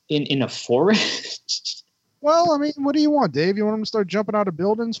in a forest. Well, I mean, what do you want, Dave? You want them to start jumping out of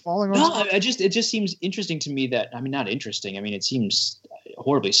buildings, falling on? No, it just seems interesting to me that, I mean, not interesting. I mean, it seems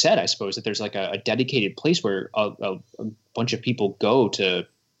horribly sad, I suppose, that there's like a dedicated place where a bunch of people go to.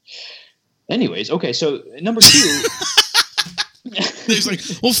 Anyways, okay, so number 2. He's like,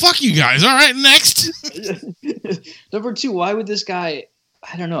 well, fuck you guys. All right, next. Number 2, why would this guy?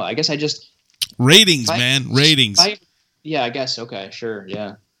 I don't know. I guess I just ratings, man, ratings. Yeah, I guess. Okay, sure.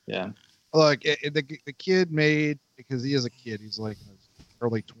 Yeah. Look, the kid made, because he is a kid. He's like in his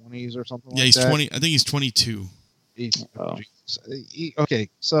early 20s or something. Yeah, like he's that. 20. I think he's 22. Okay,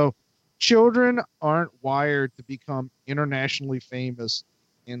 so children aren't wired to become internationally famous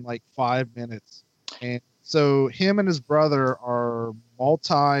in like 5 minutes, and so him and his brother are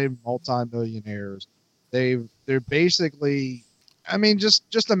multi-millionaires They're basically, I mean,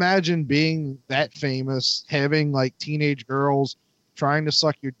 just imagine being that famous, having like teenage girls trying to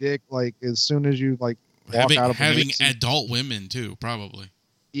suck your dick like as soon as you like walk out of having adult women too, probably.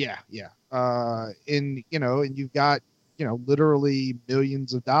 Yeah. And you've got, literally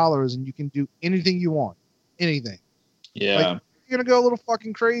millions of dollars, and you can do anything you want. Anything. Yeah. Like, you're gonna go a little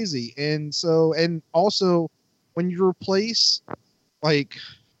fucking crazy. And also when you replace like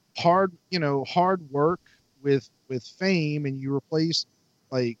hard work with fame, and you replace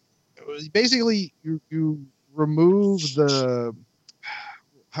like basically you remove the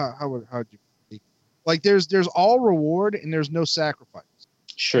how you like there's all reward and there's no sacrifice.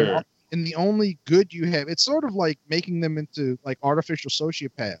 Sure. And the only good you have, it's sort of like making them into like artificial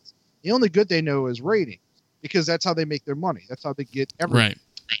sociopaths. The only good they know is ratings, because that's how they make their money. That's how they get everything. Right.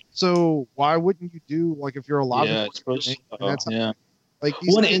 So why wouldn't you do like if you're a lot Yeah, of I suppose so. that's Yeah. like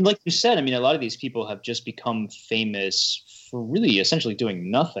And like you said, I mean, a lot of these people have just become famous for really essentially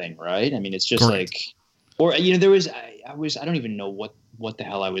doing nothing, right? I mean, it's just Correct. like, or there was I don't even know what the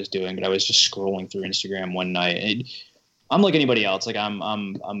hell I was doing, but I was just scrolling through Instagram one night. And I'm like anybody else. Like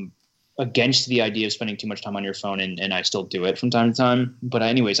I'm against the idea of spending too much time on your phone, and I still do it from time to time. But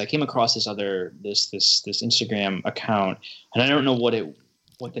anyways, I came across this Instagram account, and I don't know what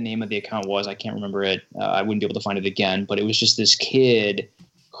the name of the account was. I can't remember it. I wouldn't be able to find it again, but it was just this kid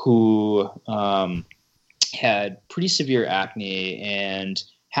who had pretty severe acne, and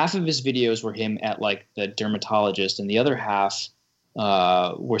half of his videos were him at like the dermatologist, and the other half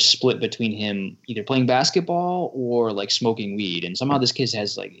were split between him either playing basketball or like smoking weed. And somehow this kid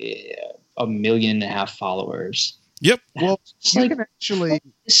has like 1.5 million followers. Yep. Well, It's you like-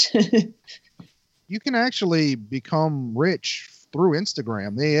 can actually become rich through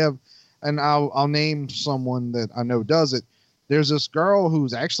Instagram. They have, and I'll name someone that I know does it. There's this girl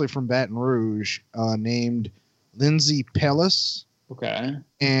who's actually from Baton Rouge, named Lindsay Pellis, Okay.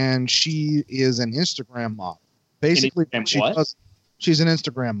 and she is an Instagram model. Basically, Instagram what? She's an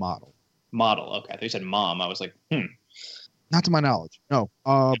Instagram model. Model. Okay. I thought you said mom. I was like, Not to my knowledge, no.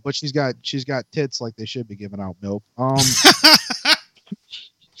 But she's got tits like they should be giving out milk. I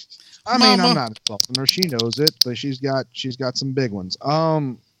mean, Mama. I'm not insulting her. She knows it, but she's got some big ones.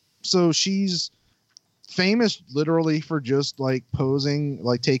 So she's famous literally for just like posing,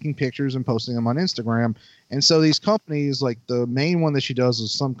 like taking pictures and posting them on Instagram. And so these companies, like the main one that she does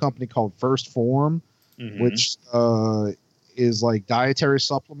is some company called First Form, which is like dietary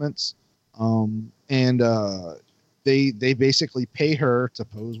supplements. They basically pay her to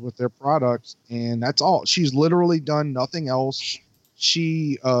pose with their products, and that's all. She's literally done nothing else.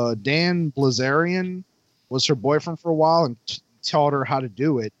 She Dan Blazarian was her boyfriend for a while and taught her how to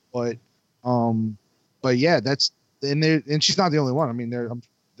do it. But yeah, and she's not the only one. I mean, there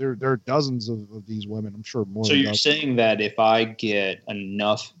are dozens of these women. I'm sure more. so you're saying that if I get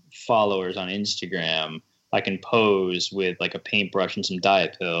enough followers on Instagram, I can pose with like a paintbrush and some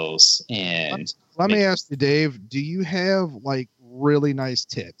diet pills and. Let me ask you, Dave, do you have like really nice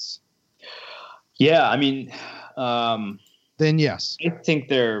tits? Yeah, I mean, Then yes. I think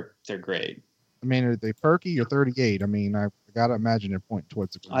they're great. I mean, are they perky? You're 38. I mean, I gotta imagine they're pointing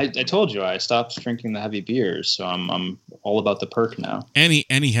towards the. I told you I stopped drinking the heavy beers, so I'm all about the perk now. And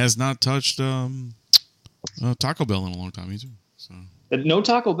he has not touched Taco Bell in a long time either. So No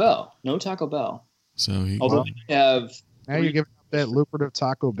Taco Bell. No Taco Bell. so he Although they have Now you're giving up that lucrative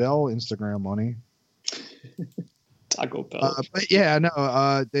Taco Bell Instagram money. Taco Bell. But yeah,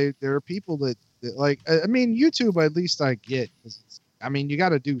 no, there are people that like. I mean, YouTube at least I get, 'cause I mean, you got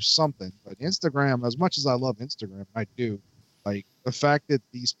to do something. But Instagram, as much as I love Instagram, I do like the fact that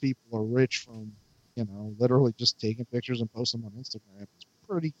these people are rich from, literally just taking pictures and posting them on Instagram. It's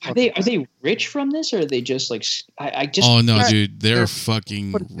pretty. Are they rich from this, or are they just like I just? Oh no, Yeah, dude, they're they're-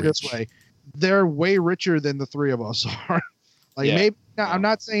 fucking Put it rich. this way, they're way richer than the three of us are. Like Yeah. maybe now, I'm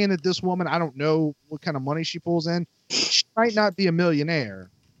not saying that this woman, I don't know what kind of money she pulls in. She might not be a millionaire,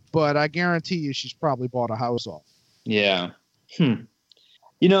 but I guarantee you she's probably bought a house off. Yeah. I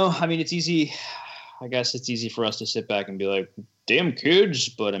mean, it's easy. I guess it's easy for us to sit back and be like, "Damn kids,"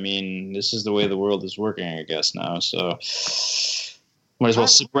 but I mean, this is the way the world is working, I guess now. So might as well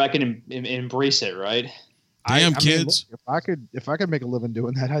sit back and embrace it, right? Damn I mean, kids. look, if I could make a living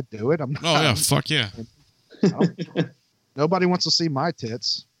doing that, I'd do it. I'm not. Oh yeah, fuck yeah. Nobody wants to see my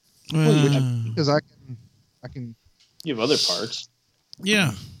tits Uh, because I can. You have other parts.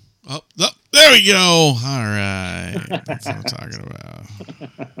 yeah. Oh, there we go. All right. That's what I'm talking about.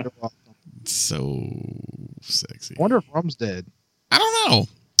 So sexy. I wonder if Rum's dead. I don't know.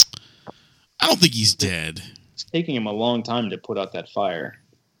 I don't think he's dead. It's taking him a long time to put out that fire.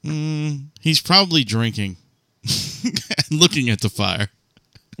 He's probably drinking and looking at the fire.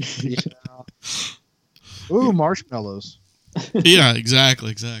 Yeah. Ooh, marshmallows. Yeah,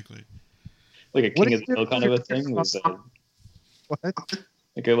 exactly. Like a What king do of you the hill do kind of a if you're thing. What?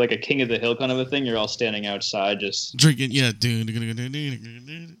 Like a king of the hill kind of a thing. You're all standing outside, just Drinking, yeah, yeah.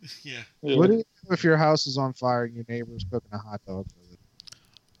 What do you do if your house is on fire and your neighbor's cooking a hot dog with it?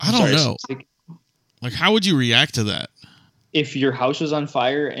 I don't know. Like, how would you react to that? If your house was on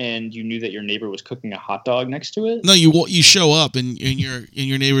fire and you knew that your neighbor was cooking a hot dog next to it, No, you show up and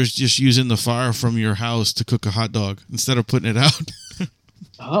your neighbor's just using the fire from your house to cook a hot dog instead of putting it out.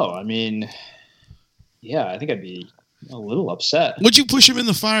 oh, I mean, yeah, I think I'd be a little upset. Would you push him in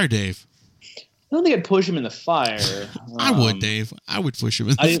the fire, Dave? I don't think I'd push him in the fire. I would, Dave. I would push him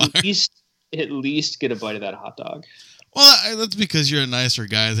in the fire. At least get a bite of that hot dog. Well, that's because you're a nicer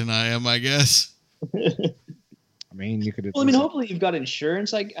guy than I am, I guess. I mean, you could. Well, I mean, hopefully you've got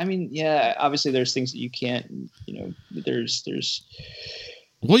insurance. I mean, yeah, obviously there's things that you can't. There's.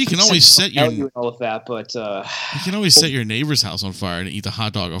 Well, you can always set your and all of that, but you can always set your neighbor's house on fire and eat the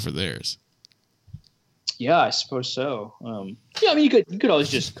hot dog off of theirs. Yeah, I suppose so. Yeah, I mean, you could always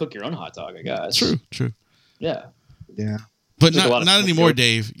just cook your own hot dog, I guess. True. Yeah. Yeah. But not anymore,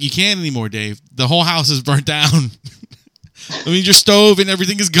 Dave. You can't anymore, Dave. The whole house is burnt down. I mean, your stove and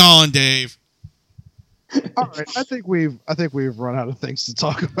everything is gone, Dave. All right, I think we've run out of things to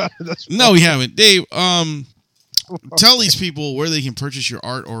talk about. No, we haven't, Dave. Tell these people where they can purchase your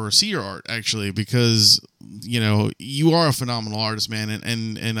art or see your art, actually, because you are a phenomenal artist, man,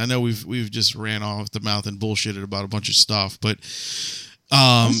 and I know we've just ran off the mouth and bullshitted about a bunch of stuff, but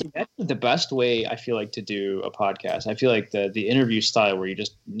honestly, that's the best way I feel like to do a podcast. I feel like the interview style where you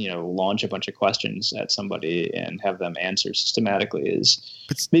just launch a bunch of questions at somebody and have them answer systematically is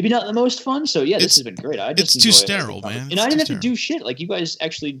maybe not the most fun. So yeah, this has been great. I just it's too sterile, man. And I didn't have to do shit. Like, you guys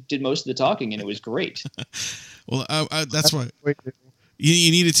actually did most of the talking, and it was great. Well, that's why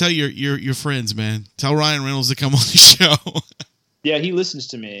you need to tell your friends, man. Tell Ryan Reynolds to come on the show. Yeah, he listens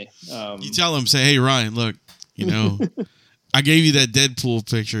to me. You tell him, say, hey, Ryan, look, I gave you that Deadpool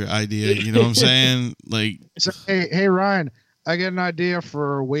picture idea. You know what I'm saying? Like, so, hey, Ryan, I got an idea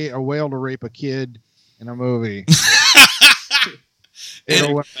for a whale to rape a kid in a movie.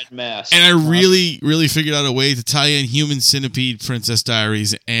 And I really, really figured out a way to tie in Human Centipede, Princess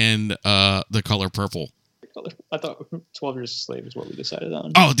Diaries, and The Color Purple. I thought 12 Years a Slave is what we decided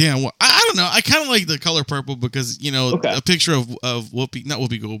on. Oh, damn. Well, I don't know. I kind of like The Color Purple because, a picture of Whoopi, not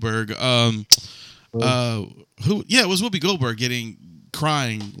Whoopi Goldberg. It was Whoopi Goldberg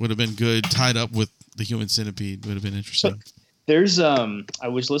crying would have been good. Tied up with the Human Centipede would have been interesting. There's I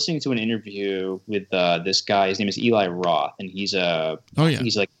was listening to an interview with this guy. His name is Eli Roth, and he's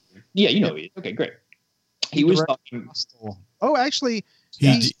he's like, okay, great. He was talking. Oh, actually,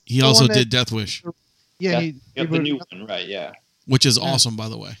 he also did Death Wish. Yeah, the new one, right? Yeah, which is awesome, by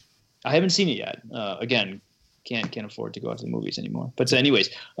the way. I haven't seen it yet. Again, can't afford to go out to the movies anymore. But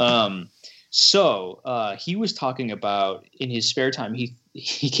anyways, so he was talking about in his spare time, he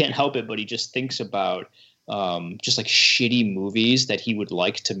can't help it, but he just thinks about just like shitty movies that he would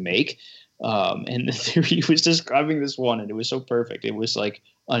like to make. And he was describing this one, and it was so perfect. It was like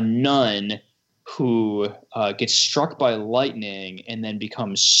a nun who gets struck by lightning and then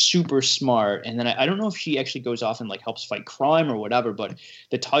becomes super smart. And then I don't know if she actually goes off and like helps fight crime or whatever, but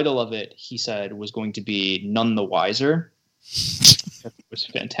the title of it, he said, was going to be None the Wiser. It was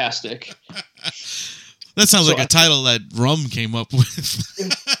fantastic. That sounds like a title that Rum came up with.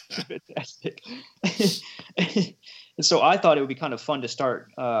 Fantastic. And so I thought it would be kind of fun to start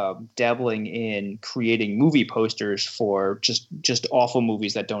dabbling in creating movie posters for just awful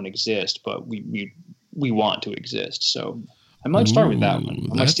movies that don't exist, but we want to exist. So I might start with that one.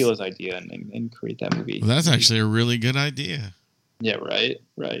 I might steal his idea and create that movie. Well, that's actually a really good idea. Yeah,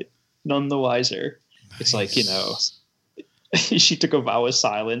 right. None the wiser. Nice. It's like, she took a vow of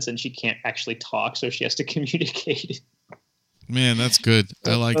silence and she can't actually talk, so she has to communicate. Man, that's good.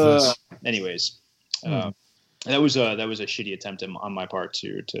 I like this. Anyways, that was a shitty attempt on my part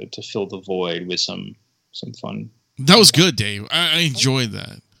to fill the void with some fun. That was good, Dave. I enjoyed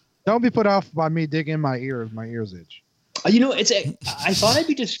that. Don't be put off by me digging my ears. My ears itch. I thought I'd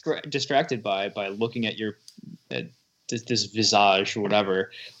be distracted by looking at this visage or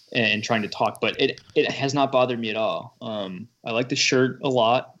whatever and trying to talk, but it has not bothered me at all. I like the shirt a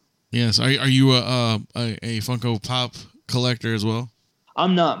lot. Yes. Are you a Funko Pop collector as well?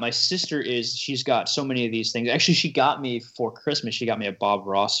 I'm not. My sister is. She's got so many of these things. Actually, she got me for Christmas. She got me a Bob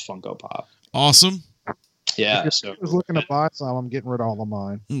Ross Funko Pop. Awesome. Yeah. I was looking to buy some. I'm getting rid of all of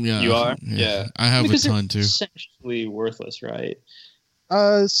mine. Yeah. You are? Yeah. I have a ton too. Essentially worthless, right?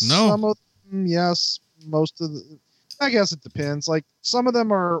 Some of them, yes. Most of the, I guess it depends. Like some of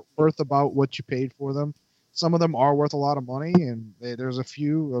them are worth about what you paid for them. Some of them are worth a lot of money, and there's a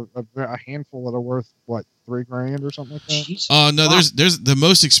few, a handful that are worth what, $3,000 or something like that. Jesus. No, there's the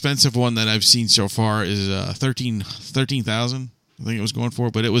most expensive one that I've seen so far is 13,000. I think it was going for,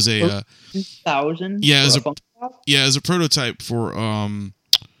 but it was a 13,000. yeah, as a prototype for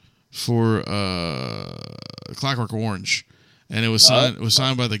Clockwork Orange, and it was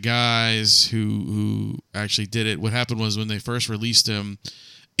signed by the guys who actually did it. What happened was when they first released him,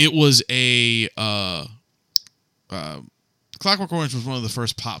 it was a Clockwork Orange was one of the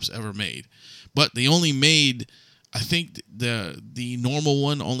first pops ever made, but they only made, I think the normal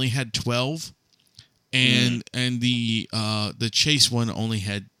one only had 12, and the Chase one only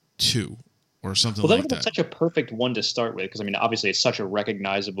had 2 or something like that. Such a perfect one to start with, because I mean, obviously it's such a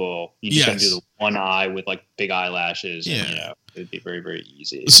recognizable. You just gotta do the one eye with like big eyelashes. Yeah, and, it'd be very, very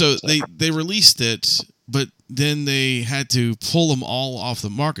easy. So they released it, but then they had to pull them all off the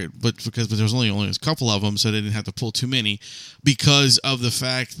market, but there was only a couple of them, so they didn't have to pull too many because of the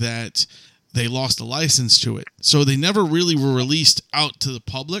fact that they lost the license to it. So they never really were released out to the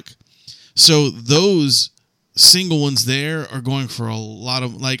public. So those single ones there are going for a lot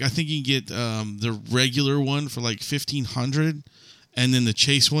of, like, I think you can get the regular one for like $1,500, and then the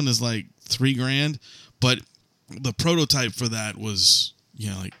Chase one is like $3,000, but the prototype for that was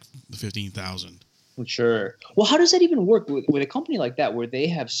like $15,000. Sure. Well, how does that even work with a company like that, where they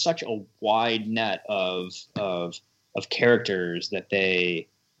have such a wide net of characters that they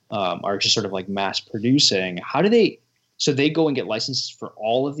are just sort of like mass producing? How do they? So they go and get licenses for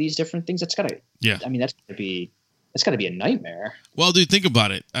all of these different things. That's gotta. Yeah. I mean, that's gotta be a nightmare. Well, dude, think about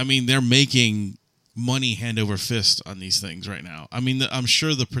it. I mean, they're making money hand over fist on these things right now. I mean, I'm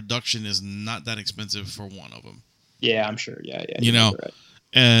sure the production is not that expensive for one of them. Yeah, I'm sure. Yeah. Right.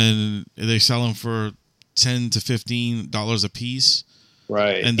 And they sell them for $10 to $15 a piece.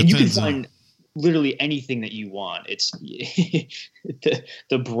 Right. And you can find literally anything that you want. It's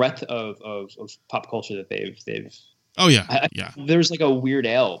the breadth of pop culture that they've. Oh yeah, yeah. There's like a Weird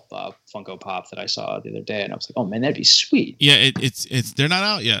Al Funko Pop that I saw the other day, and I was like, "Oh man, that'd be sweet." Yeah, it's they're not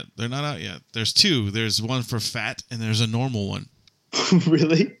out yet. There's 2. There's one for fat, and there's a normal one.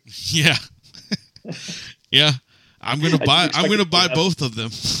 Really? Yeah, yeah. I'm gonna buy both of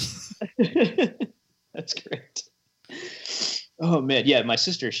them. That's great. Oh man, yeah. My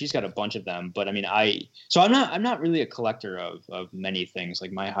sister, she's got a bunch of them, but I mean, I'm not really a collector of many things.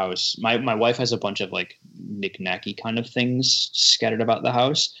 Like my house, my wife has a bunch of like knick-knacky kind of things scattered about the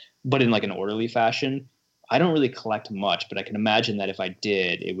house, but in like an orderly fashion. I don't really collect much, but I can imagine that if I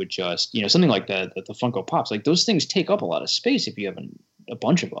did, it would just, something like the Funko Pops, like those things take up a lot of space if you have a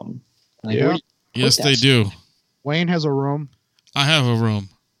bunch of them. Like, yeah. Yes, they do. Wayne has a room. I have a room.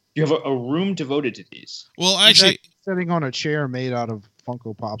 You have a room devoted to these. Well, actually, sitting on a chair made out of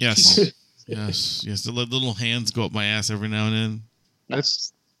Funko Pops. Yes, yes. The little hands go up my ass every now and then.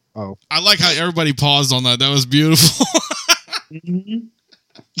 That's I like how everybody paused on that. That was beautiful. Mm-hmm.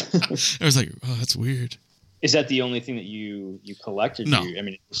 I was like, oh, that's weird. Is that the only thing that you collected? No. I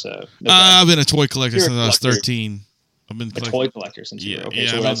mean, it's okay. I've been a toy collector since I was 13. I've been a toy collector since you were. Okay,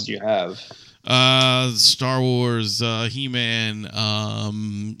 so what else do you have? Star Wars, He-Man,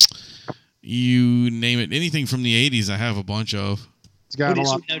 you name it. Anything from the 80s, I have a bunch of. It's got a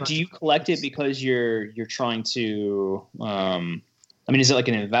lot. Now, do you collect it because you're trying to? I mean, is it like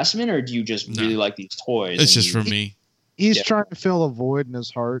an investment, or do you just really like these toys? It's just for me. He's trying to fill a void in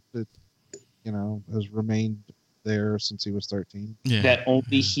his heart that has remained there since he was 13. Yeah, that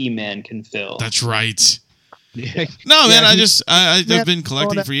only He-Man can fill. That's right. Yeah. No, man, I've been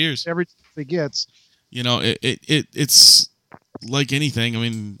collecting for years. Every chance he gets. It's like anything. I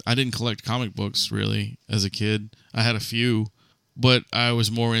mean, I didn't collect comic books really as a kid. I had a few, but I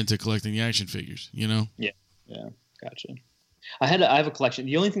was more into collecting the action figures. Yeah, gotcha. I have a collection.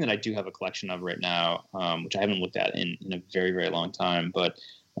 The only thing that I do have a collection of right now, which I haven't looked at in a very, very long time, but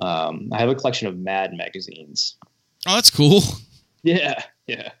I have a collection of Mad magazines. Oh, that's cool. Yeah.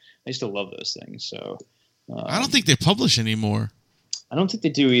 I used to love those things. So I don't think they publish anymore. I don't think they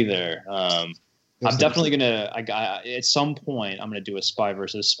do either. I'm definitely gonna. At some point, I'm gonna do a Spy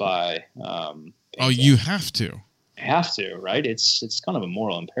versus Spy. You have to. I have to, right? It's kind of a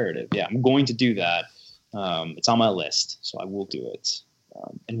moral imperative. Yeah, I'm going to do that. It's on my list, so I will do it.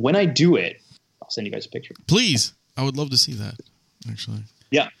 And when I do it, I'll send you guys a picture. Please, I would love to see that. Actually.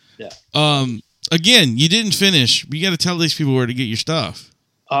 Yeah. Again, you didn't finish. You got to tell these people where to get your stuff.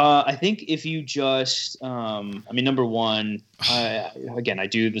 I think if you just, number one, I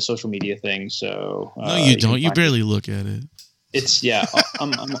do the social media thing. So no, you don't. You barely look at it. It's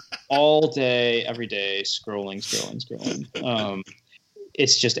I'm all day, every day scrolling.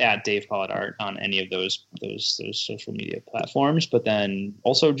 It's just at Dave Pollot Art on any of those social media platforms, but then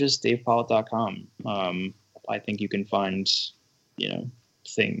also just DavePollot.com. I think you can find,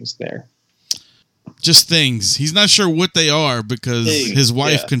 things there. Just things. He's not sure what they are because his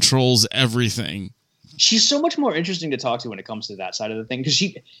wife controls everything. She's so much more interesting to talk to when it comes to that side of the thing.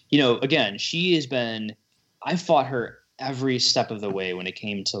 Because she has been, I fought her every step of the way when it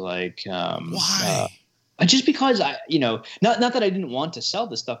came to why? Just because not that I didn't want to sell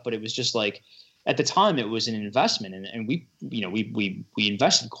this stuff, but it was just like at the time it was an investment, and we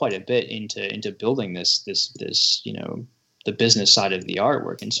invested quite a bit into building this the business side of the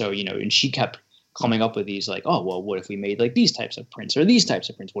artwork, and so and she kept coming up with these like, oh well, what if we made like these types of prints or these types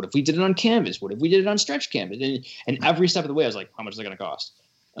of prints? What if we did it on canvas? What if we did it on stretch canvas? And every step of the way, I was like, how much is it going to cost?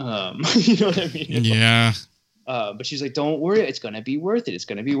 You know what I mean? Yeah. But she's like, don't worry, it's going to be worth it. It's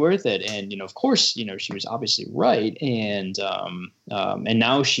going to be worth it. And, of course, she was obviously right. And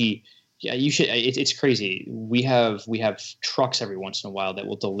now you should, it's crazy. We have trucks every once in a while that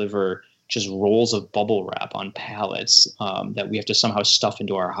will deliver just rolls of bubble wrap on pallets that we have to somehow stuff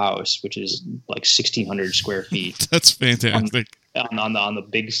into our house, which is like 1,600 square feet. That's fantastic. On the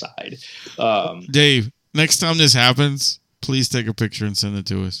big side. Dave, next time this happens, please take a picture and send it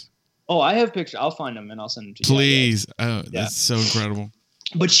to us. Oh, I have pictures. I'll find them and I'll send them to you. Please. Oh, that's so incredible.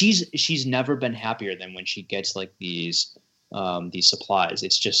 But she's never been happier than when she gets like these supplies.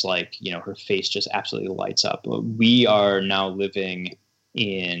 It's just like, her face just absolutely lights up. We are now living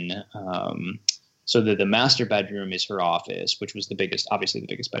in so the master bedroom is her office, which was the biggest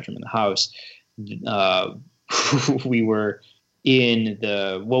bedroom in the house. We were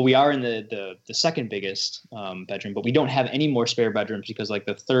we are in the second biggest bedroom, but we don't have any more spare bedrooms because like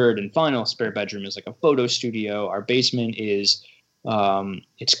the third and final spare bedroom is like a photo studio. Our basement is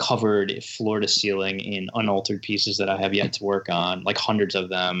it's covered floor to ceiling in unaltered pieces that I have yet to work on, like hundreds of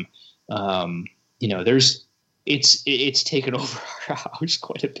them. It's taken over our house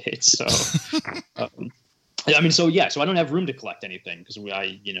quite a bit. So, so I don't have room to collect anything because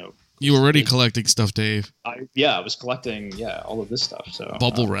You were already collecting stuff, Dave. I was collecting, all of this stuff. So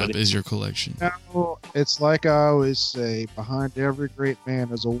bubble wrap is your collection. No, it's like I always say, behind every great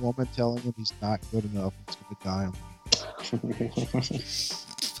man is a woman telling him he's not good enough. He's going to die alone.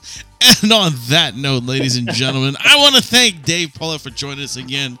 And on that note, ladies and gentlemen, I want to thank Dave Pollot for joining us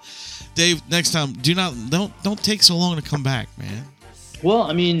again. Dave, next time, don't take so long to come back, man. Well,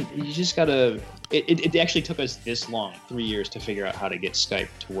 I mean, you just gotta. It actually took us this long, 3 years, to figure out how to get Skype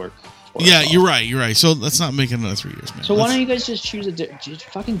to work. Yeah, you're right. So let's not make it another 3 years, man. So why don't you guys just choose just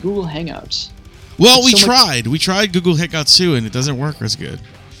fucking Google Hangouts? Well, we tried. We tried Google Hangouts too, and it doesn't work as good.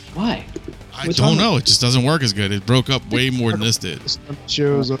 Why? I don't know. It just doesn't work as good. It broke up way more than this did.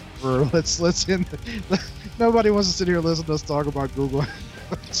 Show's over. Let's end. Nobody wants to sit here and listen to us talk about Google.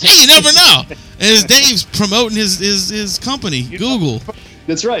 Hey, you never know. And Dave's promoting his company, Google.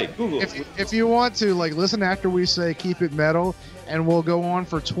 That's right, Google. If you want to, listen after we say keep it metal, and we'll go on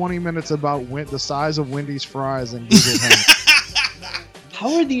for 20 minutes about the size of Wendy's fries and Google Hangouts.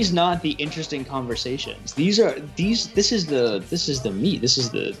 How are these not the interesting conversations? This is the meat. This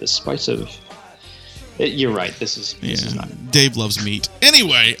is the spice of. You're right. This is not. Dave loves meat.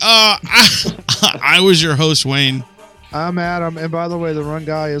 Anyway, I was your host, Wayne. I'm Adam, and by the way, the run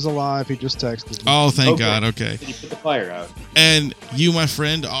guy is alive. He just texted me. Oh, thank God. Okay. Did he put the fire out? And you, my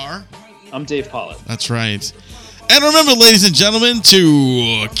friend, are? I'm Dave Pollot. That's right. And remember, ladies and gentlemen,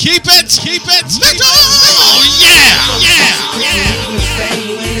 to keep it metal! Oh, yeah!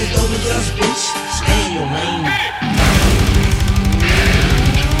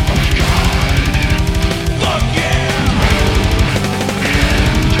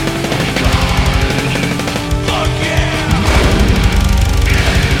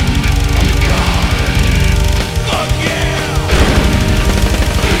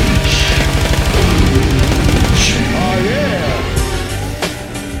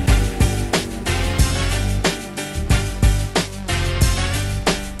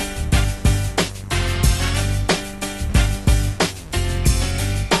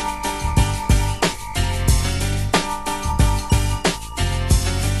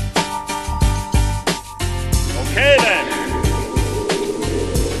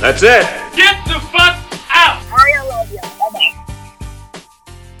 That's it.